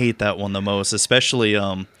Tron, I hate that one the most, especially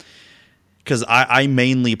because I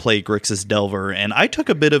mainly play Grixis Delver, and I took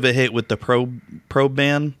a bit of a hit with the probe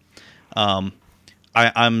ban.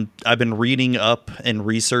 I've been reading up and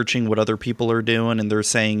researching what other people are doing, and they're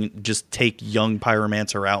saying just take Young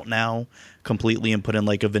Pyromancer out now completely and put in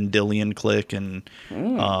like a Vendilion click and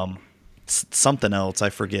something else, I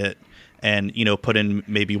forget, and put in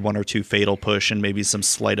maybe 1 or 2 Fatal Push and maybe some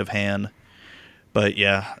Sleight of Hand. But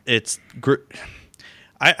yeah, it's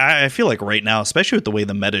I feel like right now, especially with the way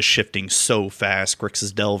the meta is shifting so fast,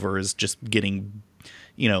 Grixis Delver is just getting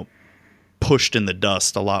pushed in the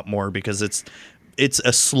dust a lot more because it's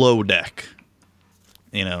a slow deck.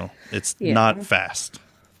 It's not fast.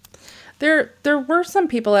 There were some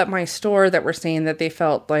people at my store that were saying that they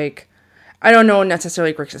felt like I don't know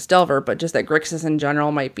necessarily Grixis Delver, but just that Grixis in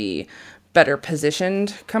general might be better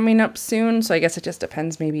positioned coming up soon. So I guess it just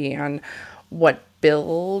depends maybe on what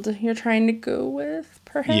build you're trying to go with,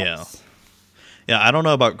 perhaps. Yeah. Yeah, I don't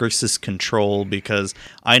know about Grixis Control because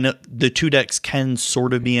I know the two decks can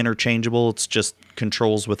sort of be interchangeable. It's just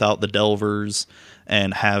controls without the Delvers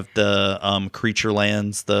and have the creature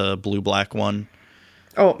lands, the blue-black one.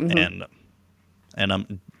 Oh, mm-hmm.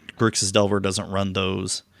 And Grixis Delver doesn't run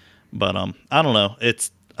those. But I don't know.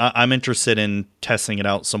 I'm interested in testing it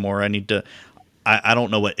out some more. I need to. I don't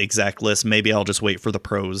know what exact list. Maybe I'll just wait for the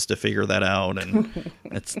pros to figure that out. And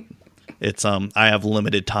it's I have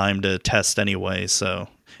limited time to test anyway, so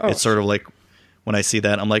it's sort of like when I see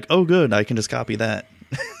that, I'm like, oh, good, I can just copy that.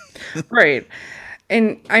 Right.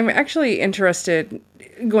 And I'm actually interested,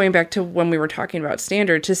 going back to when we were talking about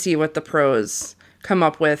Standard, to see what the pros come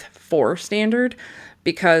up with for Standard,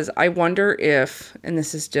 because I wonder if, and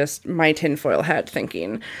this is just my tinfoil hat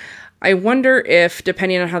thinking, I wonder if,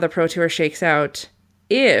 depending on how the Pro Tour shakes out,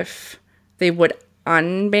 if they would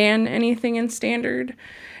unban anything in Standard.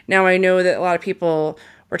 Now, I know that a lot of people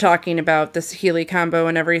were talking about the Saheeli combo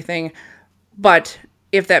and everything, but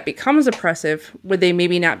if that becomes oppressive, would they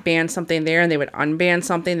maybe not ban something there and they would unban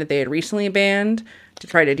something that they had recently banned to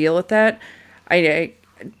try to deal with that? I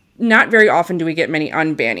not very often do we get many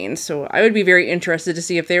unbannings, so I would be very interested to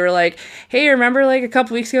see if they were like, hey, remember like a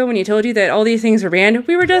couple weeks ago when you told you that all these things were banned?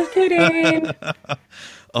 We were just kidding.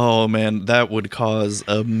 Oh, man, that would cause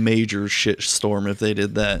a major shitstorm if they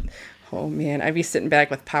did that. Oh, man, I'd be sitting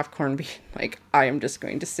back with popcorn being like, I am just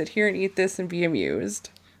going to sit here and eat this and be amused.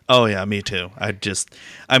 Oh, yeah, me too. I'd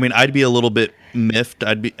be a little bit miffed.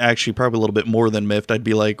 I'd be actually probably a little bit more than miffed. I'd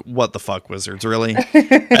be like, what the fuck, Wizards, really?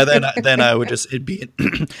 And then I would just be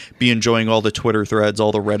enjoying all the Twitter threads,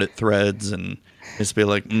 all the Reddit threads, and just be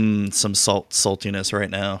like, some saltiness right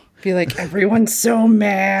now. Be like, everyone's so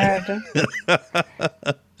mad.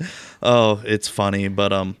 Oh, it's funny,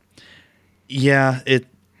 but yeah,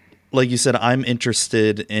 like you said, I'm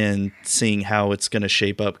interested in seeing how it's going to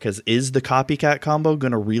shape up, because is the copycat combo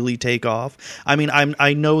going to really take off? I mean,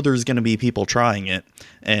 I know there's going to be people trying it,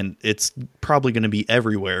 and it's probably going to be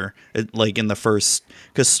everywhere. Like in the first,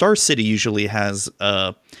 because Star City usually has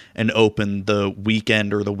an open the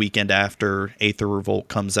weekend or the weekend after Aether Revolt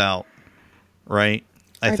comes out, right?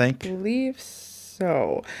 I think. I believe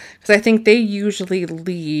so, because I think they usually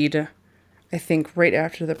lead, I think, right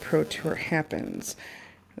after the Pro Tour happens.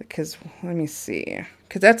 Because, let me see.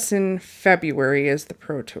 Because that's in February is the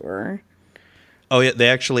Pro Tour. Oh, yeah. They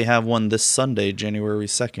actually have one this Sunday, January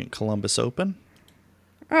 2nd, Columbus Open.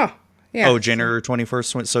 Oh, yeah. Oh, January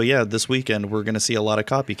 21st. So, yeah, this weekend we're going to see a lot of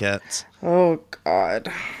copycats. Oh,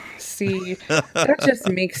 God. See, that just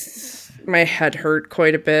makes my head hurt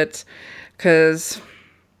quite a bit. Because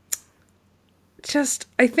just,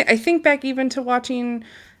 I think back even to watching,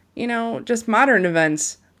 just modern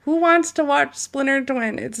events. Who wants to watch Splinter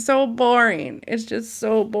Twin? It's so boring. It's just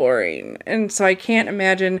so boring. And so I can't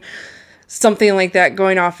imagine something like that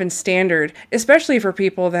going off in Standard, especially for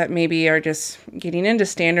people that maybe are just getting into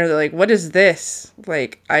Standard. They're like, what is this?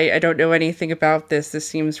 Like, I don't know anything about this. This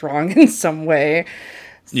seems wrong in some way.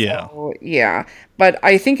 Yeah. So, yeah. But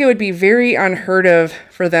I think it would be very unheard of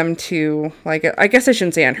for them to, like, I guess I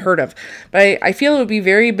shouldn't say unheard of, but I feel it would be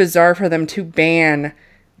very bizarre for them to ban,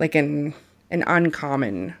 like, an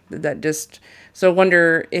uncommon that just, so I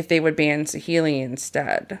wonder if they would ban Saheeli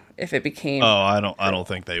instead if it became. Oh, I don't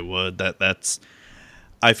think they would. That's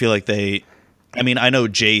I feel like I know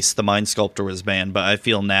Jace the Mind Sculptor was banned, but I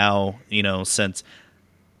feel now, since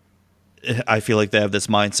I feel like they have this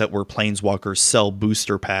mindset where Planeswalkers sell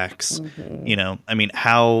booster packs. Mm-hmm.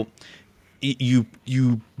 How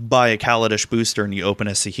you buy a Kaladesh booster and you open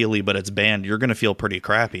a Saheeli, but it's banned, you're going to feel pretty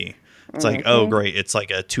crappy. It's like, oh, great, it's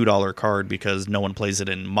like a $2 card because no one plays it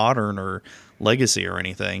in Modern or Legacy or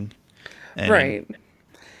anything. Right.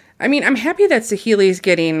 I'm happy that Saheeli's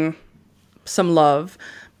getting some love,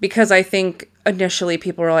 because I think initially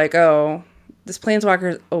people were like, oh, this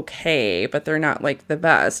Planeswalker's okay, but they're not, like, the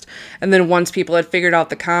best. And then once people had figured out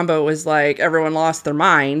the combo, it was like everyone lost their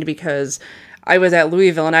mind, because I was at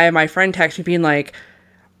Louisville and I had my friend text me being like,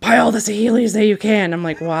 buy all the Saheelis that you can. I'm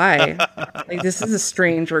like, why? Like, this is a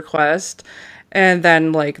strange request. And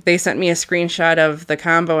then, like, they sent me a screenshot of the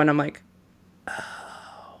combo, and I'm like,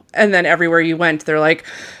 oh. And then everywhere you went, they're like,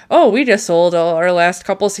 oh, we just sold our last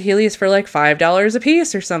couple Saheelis for, like, $5 a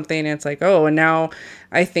piece or something. And it's like, oh, and now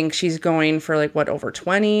I think she's going for, like, what, over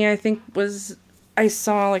 20, I think I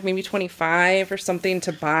saw, like, maybe 25 or something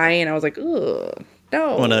to buy. And I was like, ugh.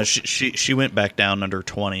 No. Well, no, she went back down under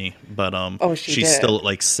 20, but she's did. still at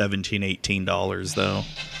like $17, $18 though.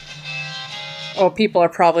 Oh, people are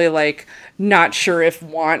probably like not sure if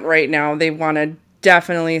want right now. They want to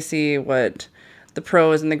definitely see what the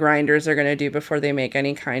pros and the grinders are going to do before they make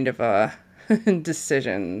any kind of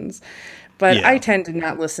decisions. But I Yeah. tend to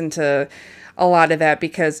not listen to a lot of that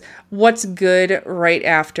because what's good right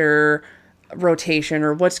after rotation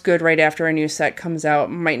or what's good right after a new set comes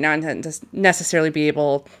out might not necessarily be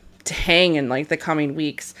able to hang in like the coming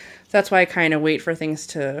weeks. So that's why I kind of wait for things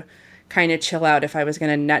to kind of chill out if I was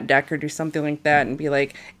going to net deck or do something like that and be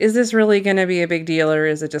like, is this really going to be a big deal or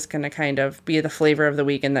is it just going to kind of be the flavor of the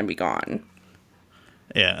week and then be gone?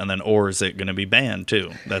 Yeah, and then or is it going to be banned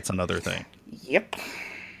too? That's another thing. Yep.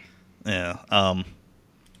 Yeah.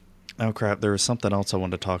 Oh crap! There was something else I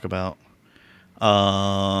wanted to talk about.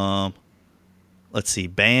 Um. Let's see.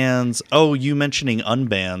 Bans. Oh, you mentioning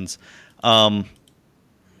unbans. Um.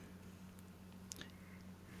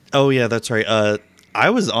 Oh yeah, that's right. I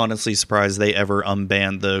was honestly surprised they ever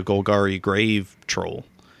unbanned the Golgari Grave Troll,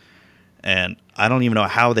 and I don't even know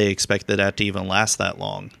how they expected that to even last that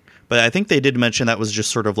long. But I think they did mention that was just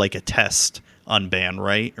sort of like a test unban,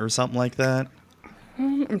 right, or something like that.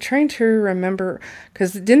 I'm trying to remember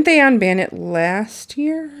because didn't they unban it last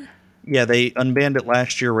year? Yeah, they unbanned it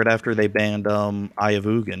last year right after they banned Eye of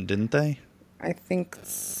Ugin, didn't they? I think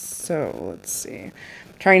so. Let's see.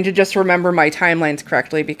 Trying to just remember my timelines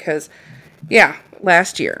correctly because, yeah,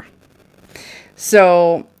 last year.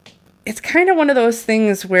 So it's kind of one of those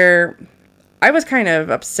things where I was kind of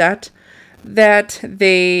upset that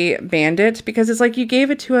they banned it because it's like you gave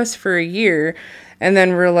it to us for a year and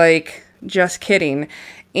then we're like, just kidding.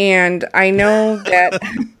 And I know that,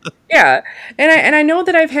 yeah, and I know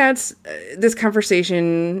that I've had this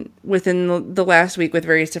conversation within the last week with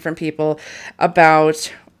various different people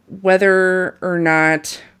about whether or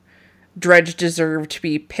not Dredge deserved to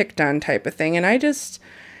be picked on type of thing.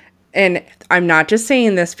 And I'm not just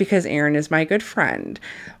saying this because Aaron is my good friend,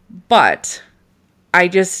 but I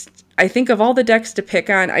think of all the decks to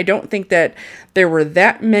pick on, I don't think that there were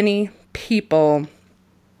that many people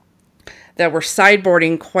that were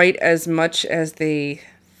sideboarding quite as much as they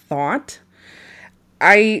thought.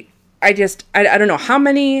 I don't know how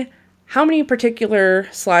many particular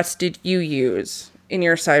slots did you use in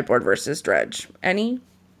your sideboard versus Dredge? Any?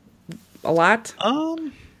 A lot?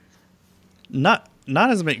 Not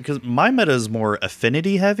as many because my meta is more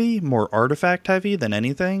affinity heavy, more artifact heavy than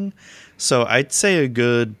anything. So I'd say a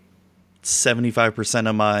good 75%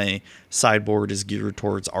 of my sideboard is geared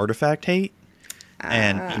towards artifact hate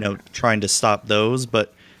and trying to stop those,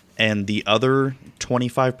 and the other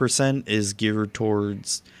 25% is geared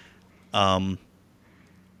towards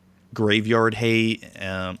graveyard hate.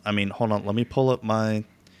 I mean, hold on, let me pull up my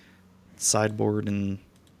sideboard and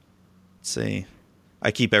see.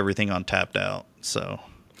 I keep everything on tapped out, so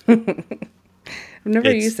I've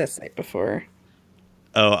never used that site before.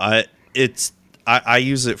 Oh, I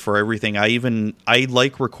use it for everything. I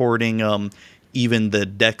like recording even the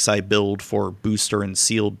decks I build for booster and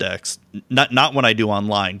sealed decks. Not when I do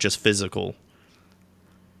online, just physical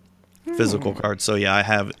cards. So yeah, I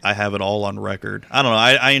have it all on record. I don't know.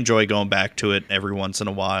 I enjoy going back to it every once in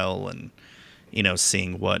a while and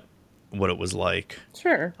seeing what it was like.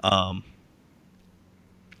 Sure.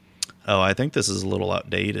 Oh, I think this is a little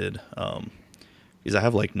outdated. Because I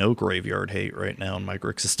have like no graveyard hate right now in my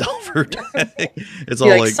Grixis Delver deck. It's all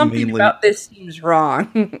like something mainly about this seems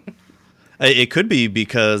wrong. It could be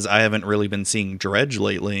because I haven't really been seeing Dredge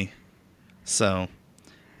lately. So,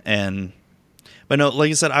 but no, like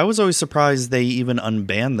I said, I was always surprised they even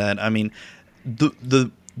unbanned that. I mean,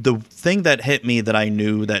 the thing that hit me that I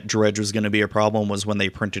knew that Dredge was going to be a problem was when they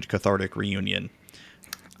printed Cathartic Reunion.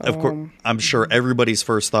 Of course, I'm sure everybody's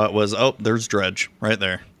first thought was, "Oh, there's Dredge right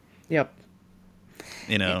there." Yep.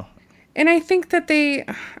 And I think that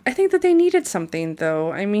they needed something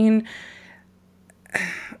though. I mean,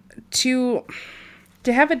 to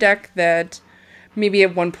have a deck that maybe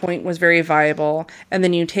at one point was very viable and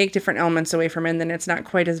then you take different elements away from it and then it's not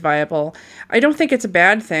quite as viable. I don't think it's a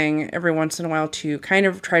bad thing every once in a while to kind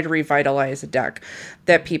of try to revitalize a deck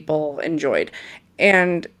that people enjoyed.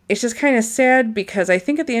 And it's just kind of sad because I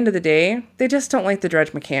think at the end of the day, they just don't like the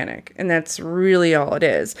Dredge mechanic. And that's really all it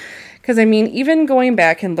is. Because, I mean, even going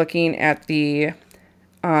back and looking at the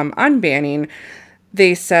unbanning,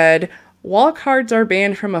 they said, while cards are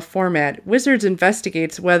banned from a format, Wizards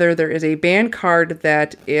investigates whether there is a banned card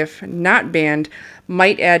that, if not banned,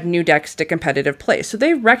 might add new decks to competitive play. So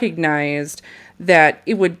they recognized that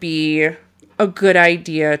it would be a good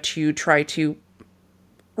idea to try to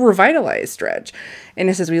revitalize Dredge. And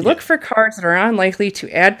it says, we look for cards that are unlikely to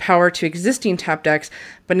add power to existing top decks,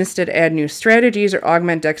 but instead add new strategies or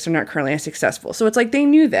augment decks that are not currently as successful. So it's like they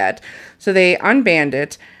knew that. So they unbanned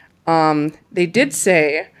it. They did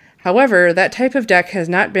say, however, that type of deck has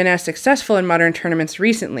not been as successful in modern tournaments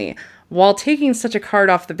recently. While taking such a card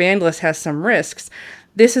off the banned list has some risks,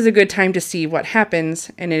 this is a good time to see what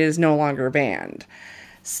happens, and it is no longer banned.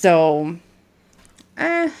 So,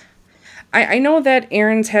 I know that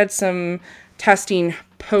Erin's had some testing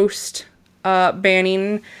post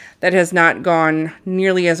banning that has not gone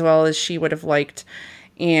nearly as well as she would have liked.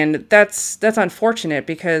 And that's unfortunate,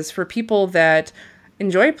 because for people that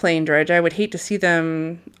enjoy playing Dredge, I would hate to see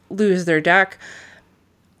them lose their deck,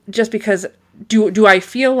 just because do I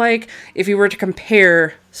feel like if you were to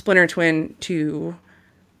compare Splinter Twin to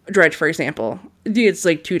Dredge, for example, it's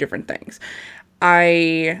like two different things.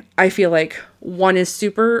 I feel like one was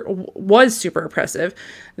super oppressive.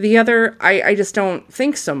 The other, I just don't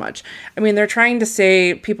think so much. I mean, they're trying to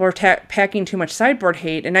say people are packing too much sideboard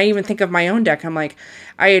hate, and I even think of my own deck. I'm like,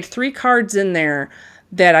 I had 3 cards in there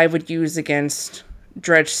that I would use against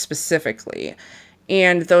Dredge specifically.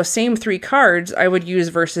 And those same 3 cards I would use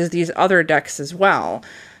versus these other decks as well.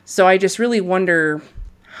 So I just really wonder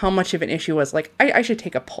how much of an issue was. Like, I should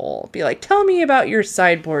take a poll. Be like, tell me about your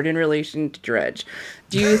sideboard in relation to Dredge.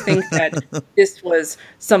 Do you think that this was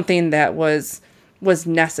something that was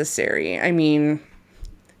necessary? I mean,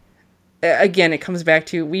 again, it comes back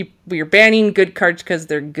to we're banning good cards because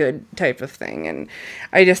they're good type of thing. And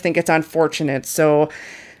I just think it's unfortunate. So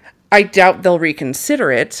I doubt they'll reconsider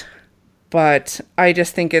it. But I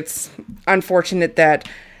just think it's unfortunate that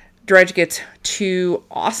Dredge gets 2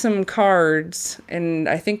 awesome cards, and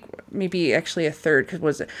I think maybe actually a third, because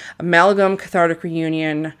was it Amalgam, Cathartic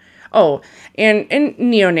Reunion, and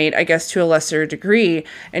Neonate, I guess, to a lesser degree.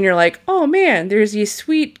 And you're like, oh man, there's these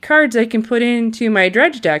sweet cards I can put into my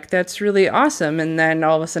Dredge deck. That's really awesome. And then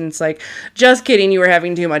all of a sudden it's like, just kidding, you were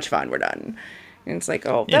having too much fun, we're done. And it's like,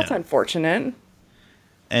 oh, that's unfortunate.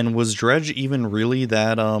 And was Dredge even really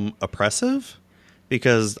that oppressive?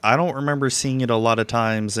 Because I don't remember seeing it a lot of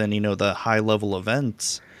times in, the high level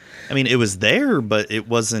events. I mean, it was there, but it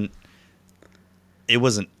wasn't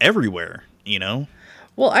everywhere,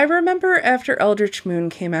 Well, I remember after Eldritch Moon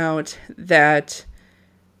came out that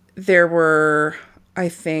there were, I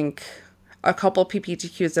think, a couple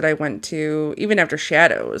PPTQs that I went to, even after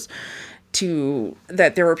Shadows,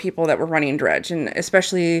 that there were people that were running Dredge, and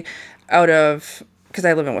especially out of, because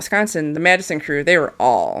I live in Wisconsin, the Madison crew, they're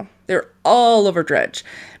all over Dredge.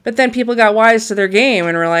 But then people got wise to their game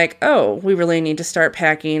and were like, oh, we really need to start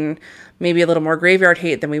packing maybe a little more graveyard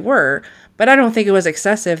hate than we were. But I don't think it was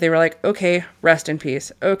excessive. They were like, okay, Rest in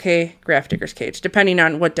Peace. Okay, Grafdigger's Cage, depending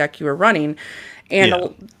on what deck you were running.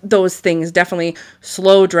 And those things definitely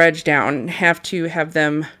slow Dredge down, have to have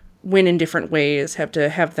them win in different ways, have to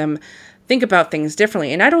have them think about things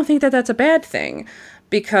differently. And I don't think that that's a bad thing,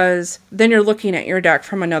 because then you're looking at your deck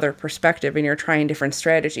from another perspective and you're trying different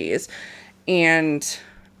strategies. And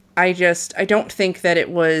I don't think that it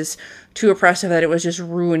was too oppressive, that it was just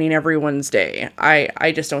ruining everyone's day.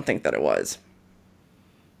 I just don't think that it was.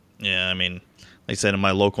 Yeah, I mean, like I said, in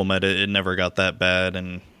my local meta, it never got that bad,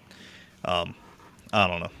 and I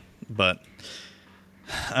don't know. But,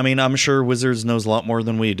 I mean, I'm sure Wizards knows a lot more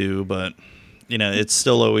than we do, but, it's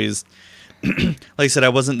still always... like I said, I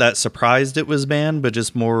wasn't that surprised it was banned, but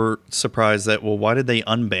just more surprised that, well, why did they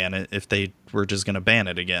unban it if they were just going to ban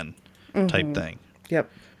it again, type thing. Yep.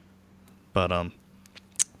 But,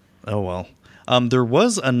 oh well. There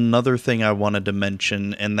was another thing I wanted to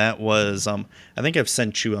mention, and that was, I think I've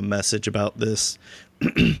sent you a message about this.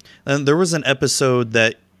 And there was an episode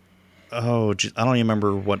that, I don't even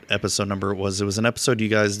remember what episode number it was. It was an episode you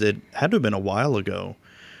guys did, had to have been a while ago,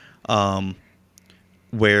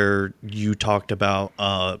 where you talked about,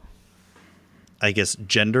 I guess,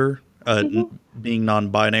 gender, being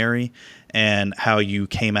non-binary, and how you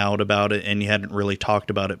came out about it and you hadn't really talked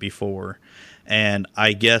about it before. And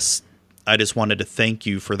I guess I just wanted to thank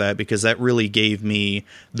you for that, because that really gave me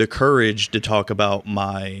the courage to talk about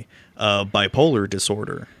my bipolar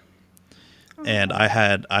disorder. And I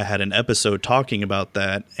had an episode talking about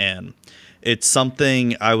that, and it's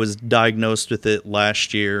something, I was diagnosed with it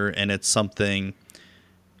last year, and it's something,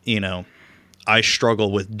 I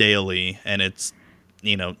struggle with daily, and it's,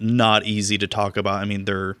 not easy to talk about. I mean,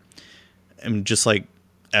 just like,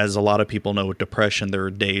 as a lot of people know with depression, there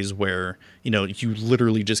are days where, you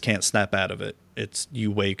literally just can't snap out of it. It's,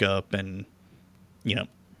 you wake up and,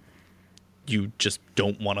 you just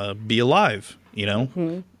don't want to be alive,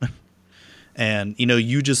 And,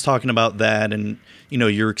 you just talking about that and,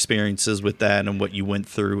 your experiences with that and what you went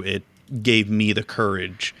through, it gave me the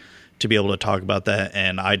courage to be able to talk about that.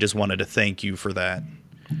 And I just wanted to thank you for that.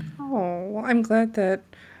 Oh, well, I'm glad that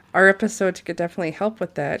our episode could definitely help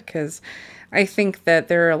with that, because I think that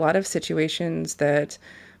there are a lot of situations that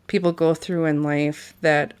people go through in life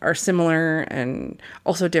that are similar and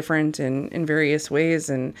also different in various ways,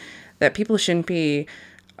 and that people shouldn't be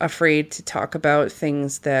afraid to talk about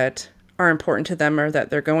things that are important to them or that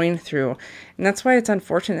they're going through. And that's why it's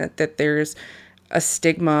unfortunate that there's a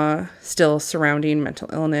stigma still surrounding mental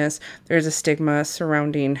illness. There's a stigma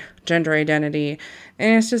surrounding gender identity.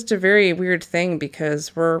 And it's just a very weird thing,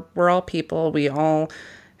 because we're all people. We all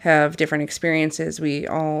have different experiences. We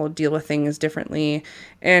all deal with things differently.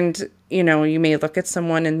 And, you may look at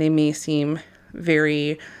someone and they may seem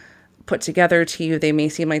very put together to you. They may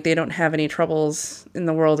seem like they don't have any troubles in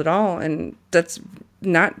the world at all. And that's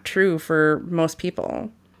not true for most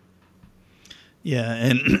people. Yeah,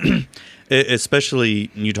 and especially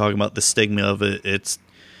when you talk about the stigma of it,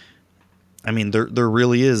 there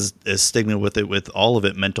really is a stigma with it, with all of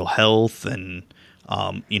it, mental health and,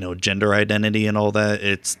 gender identity and all that.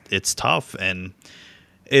 It's tough, and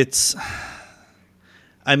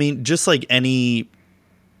just like any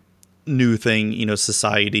new thing,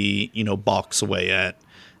 society, balks away at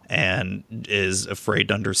and is afraid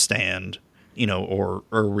to understand, or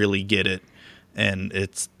really get it. And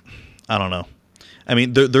I don't know.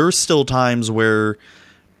 There are still times where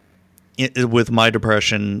with my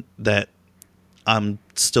depression that I'm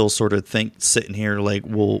still sort of sitting here like,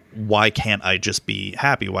 well, why can't I just be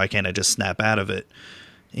happy? Why can't I just snap out of it?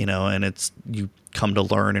 And you come to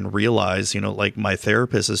learn and realize, like my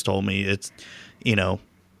therapist has told me, it's,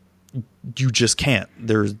 you just can't.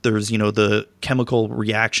 There's the chemical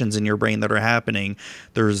reactions in your brain that are happening.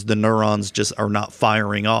 There's the neurons just are not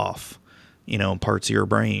firing off, in parts of your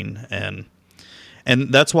brain.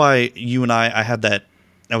 And that's why you and I had that,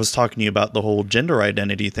 I was talking to you about the whole gender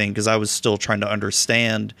identity thing, because I was still trying to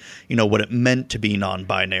understand, what it meant to be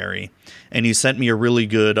non-binary. And you sent me a really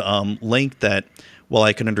good link that, well,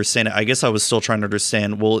 I can understand it. I guess I was still trying to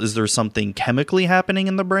understand, well, is there something chemically happening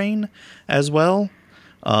in the brain as well?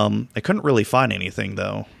 I couldn't really find anything,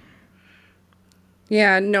 though.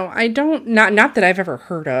 Yeah, no, I don't, not that I've ever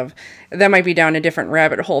heard of. That might be down a different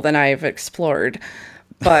rabbit hole than I've explored.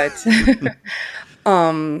 But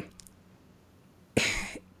where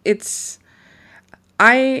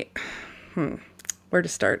to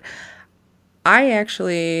start? I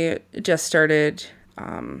actually just started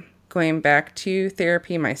going back to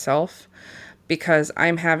therapy myself, because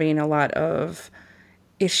I'm having a lot of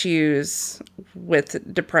issues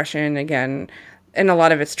with depression again, and a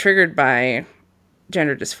lot of it's triggered by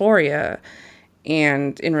gender dysphoria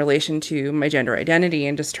and in relation to my gender identity,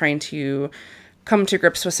 and just trying to come to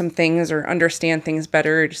grips with some things or understand things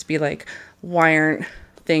better. Just be like, why aren't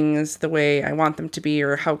things the way I want them to be,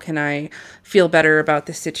 or how can I feel better about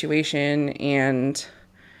this situation? And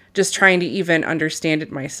just trying to even understand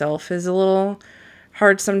it myself is a little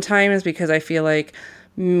hard sometimes, because I feel like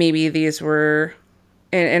maybe these were,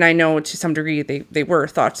 and I know to some degree they were,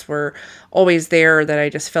 thoughts were always there, that I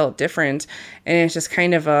just felt different. And it's just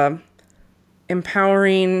kind of a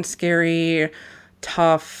empowering, scary,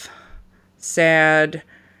 tough, sad,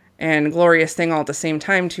 and glorious thing all at the same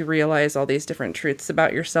time, to realize all these different truths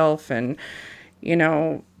about yourself. And,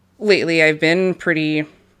 lately I've been pretty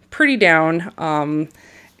down.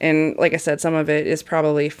 And like I said, some of it is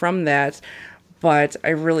probably from that, but I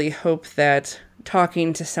really hope that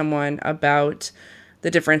talking to someone about the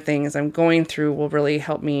different things I'm going through will really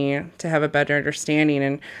help me to have a better understanding,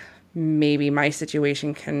 and maybe my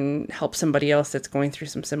situation can help somebody else that's going through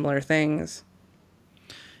some similar things.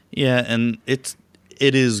 Yeah, and it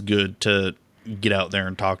is good to get out there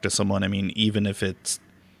and talk to someone. Even if it's,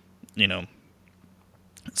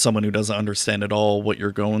 someone who doesn't understand at all what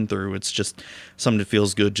you're going through, it's just something that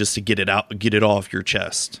feels good just to get it out, get it off your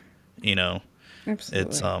chest. Absolutely.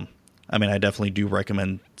 It's I definitely do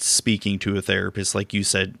recommend speaking to a therapist. Like you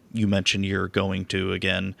said, you mentioned you're going to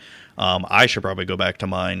again. I should probably go back to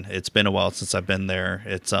mine. It's been a while since I've been there.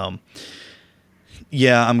 It's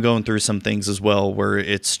yeah, I'm going through some things as well where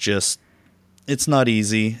it's not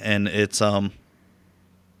easy, and it's yeah,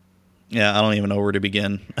 I don't even know where to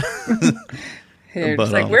begin.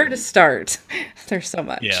 It's like where to start. There's so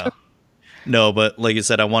much. Yeah. No, but like I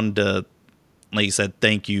said, I wanted to, like you said,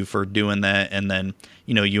 thank you for doing that. And then,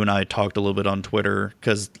 you and I talked a little bit on Twitter,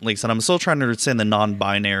 because like I said, I'm still trying to understand the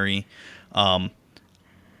non-binary. I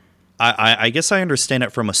guess I understand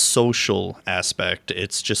it from a social aspect.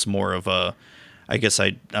 It's just more of a, I guess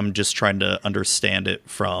I'm just trying to understand it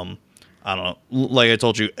from I don't know. Like I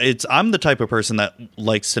told you, I'm the type of person that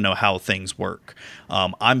likes to know how things work.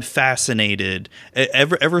 I'm fascinated.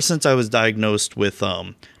 Ever since I was diagnosed with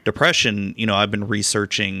depression, I've been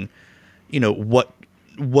researching, what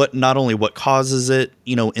not only what causes it,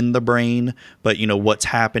 in the brain, but what's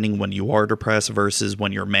happening when you are depressed versus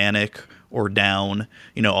when you're manic or down.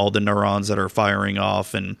 All the neurons that are firing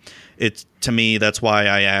off, and it's to me that's why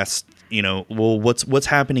I asked. Well, what's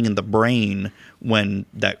happening in the brain when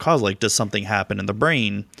that cause? Like, does something happen in the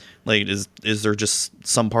brain? Like, is there just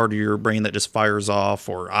some part of your brain that just fires off,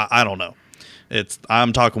 or I don't know.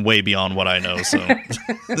 I'm talking way beyond what I know. So,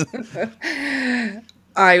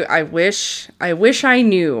 I wish I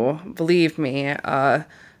knew. Believe me.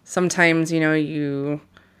 Sometimes you,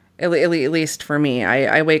 at least for me,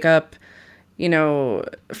 I wake up,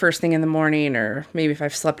 first thing in the morning, or maybe if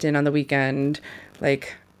I've slept in on the weekend,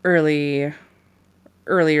 like early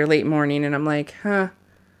or late morning, and I'm like,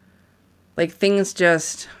 like things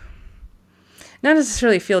just not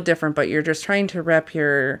necessarily feel different, but you're just trying to wrap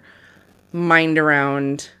your mind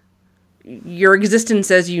around your existence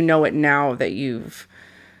as you know it now that you've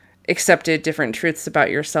accepted different truths about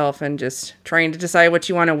yourself, and just trying to decide what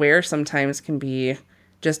you want to wear sometimes can be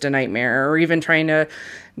just a nightmare, or even trying to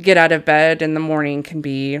get out of bed in the morning can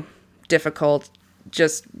be difficult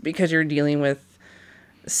just because you're dealing with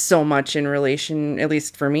so much in relation, at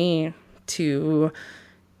least for me, to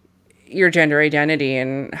your gender identity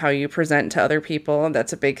and how you present to other people.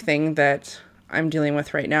 That's a big thing that I'm dealing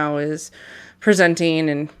with right now, is presenting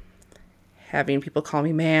and having people call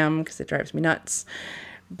me ma'am, because it drives me nuts.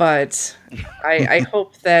 But I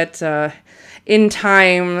hope that in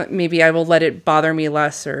time, maybe I will let it bother me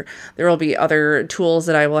less, or there will be other tools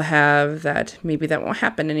that I will have that maybe that won't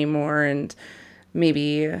happen anymore. And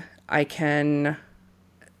maybe I can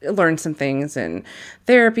learn some things in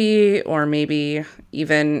therapy, or maybe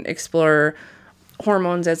even explore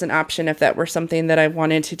hormones as an option if that were something that I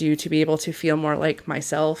wanted to do to be able to feel more like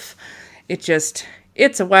myself.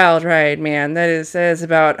 It's a wild ride, man. That is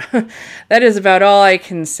about that is about all I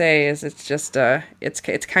can say. Is it's just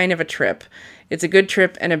it's kind of a trip. It's a good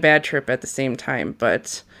trip and a bad trip at the same time,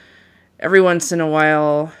 but every once in a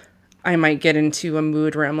while I might get into a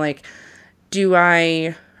mood where I'm like, do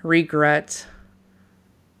I regret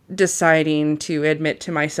deciding to admit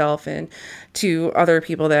to myself and to other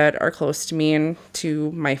people that are close to me and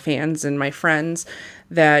to my fans and my friends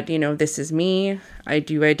that, this is me. I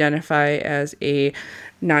do identify as a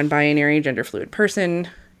non-binary, gender fluid person.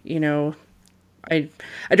 I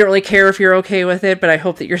don't really care if you're okay with it, but I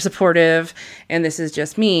hope that you're supportive, and this is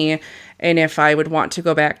just me. And if I would want to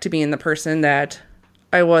go back to being the person that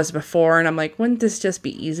I was before, and I'm like, wouldn't this just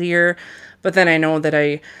be easier? But then I know that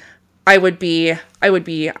I would be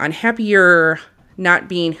unhappier not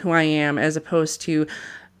being who I am, as opposed to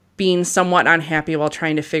being somewhat unhappy while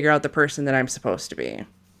trying to figure out the person that I'm supposed to be.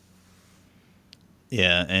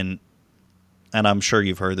 Yeah, and I'm sure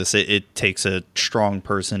you've heard this. It takes a strong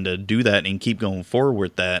person to do that and keep going forward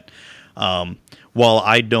with that. While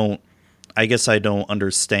I guess I don't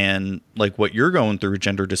understand like what you're going through,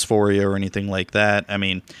 gender dysphoria or anything like that. I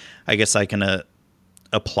mean, I guess I can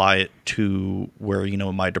apply it to where,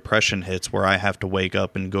 my depression hits, where I have to wake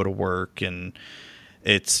up and go to work, and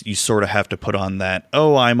you sort of have to put on that,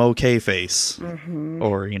 oh, I'm okay face,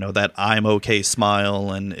 or, that I'm okay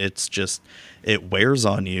smile. And it's just, it wears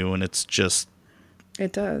on you. And it's just,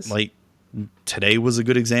 it does. Like today was a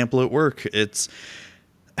good example at work.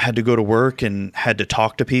 Had to go to work and had to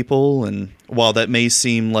talk to people. And while that may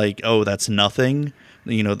seem like, oh, that's nothing,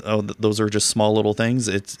 those are just small little things.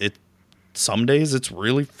 Some days it's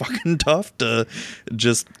really fucking tough to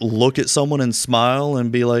just look at someone and smile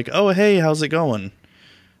and be like, oh, hey, how's it going?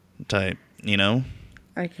 Type,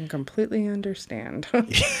 I can completely understand.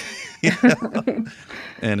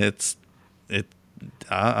 And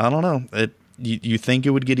I don't know. You think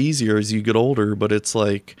it would get easier as you get older, but it's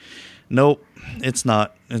like, nope, it's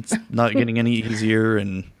not. It's not getting any easier.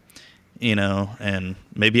 And, and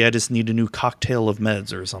maybe I just need a new cocktail of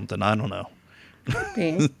meds or something. I don't know.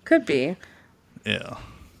 Could be. Yeah.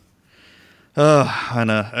 I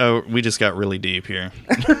know. Oh, we just got really deep here.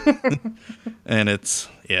 And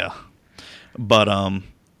yeah. But, all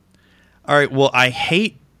right. Well, I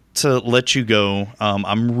hate to let you go.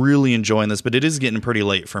 I'm really enjoying this, but it is getting pretty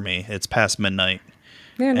late for me. It's past midnight.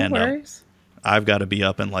 Yeah, no worries. I've got to be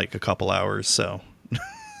up in like a couple hours, so.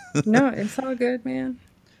 No, it's all good, man.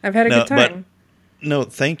 I've had a good time. No,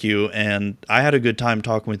 thank you. And I had a good time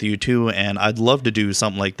talking with you too. And I'd love to do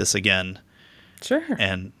something like this again. Sure.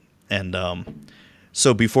 And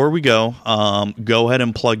so before we go ahead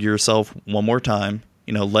and plug yourself one more time.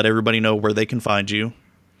 Let everybody know where they can find you.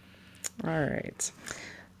 All right.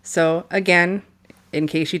 So again, in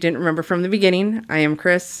case you didn't remember from the beginning, I am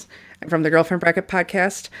Chris. I'm from the Girlfriend Bracket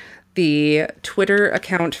podcast. The Twitter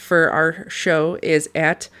account for our show is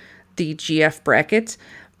at the GF Bracket.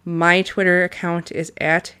 My Twitter account is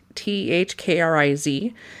at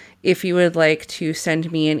THKRIZ. If you would like to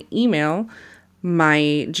send me an email,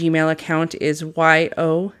 my Gmail account is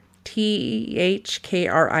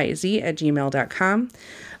yothkriz@gmail.com.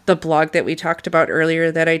 The blog that we talked about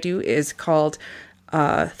earlier that I do is called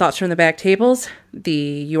Thoughts from the Back Tables.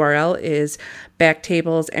 The URL is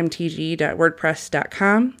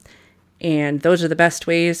backtablesmtg.wordpress.com. And those are the best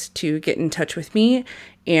ways to get in touch with me.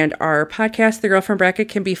 And our podcast, The Girlfriend Bracket,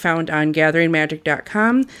 can be found on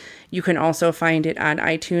gatheringmagic.com. You can also find it on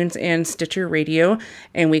iTunes and Stitcher Radio.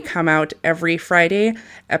 And we come out every Friday.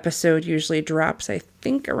 Episode usually drops, I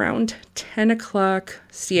think, around 10 o'clock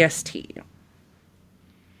CST.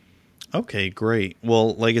 Okay, great.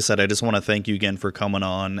 Well, like I said, I just want to thank you again for coming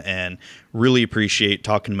on and really appreciate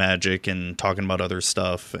talking magic and talking about other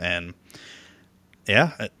stuff. And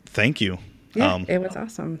yeah, thank you. Yeah, it was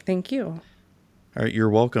awesome. Thank you. All right, you're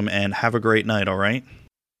welcome, and have a great night, all right?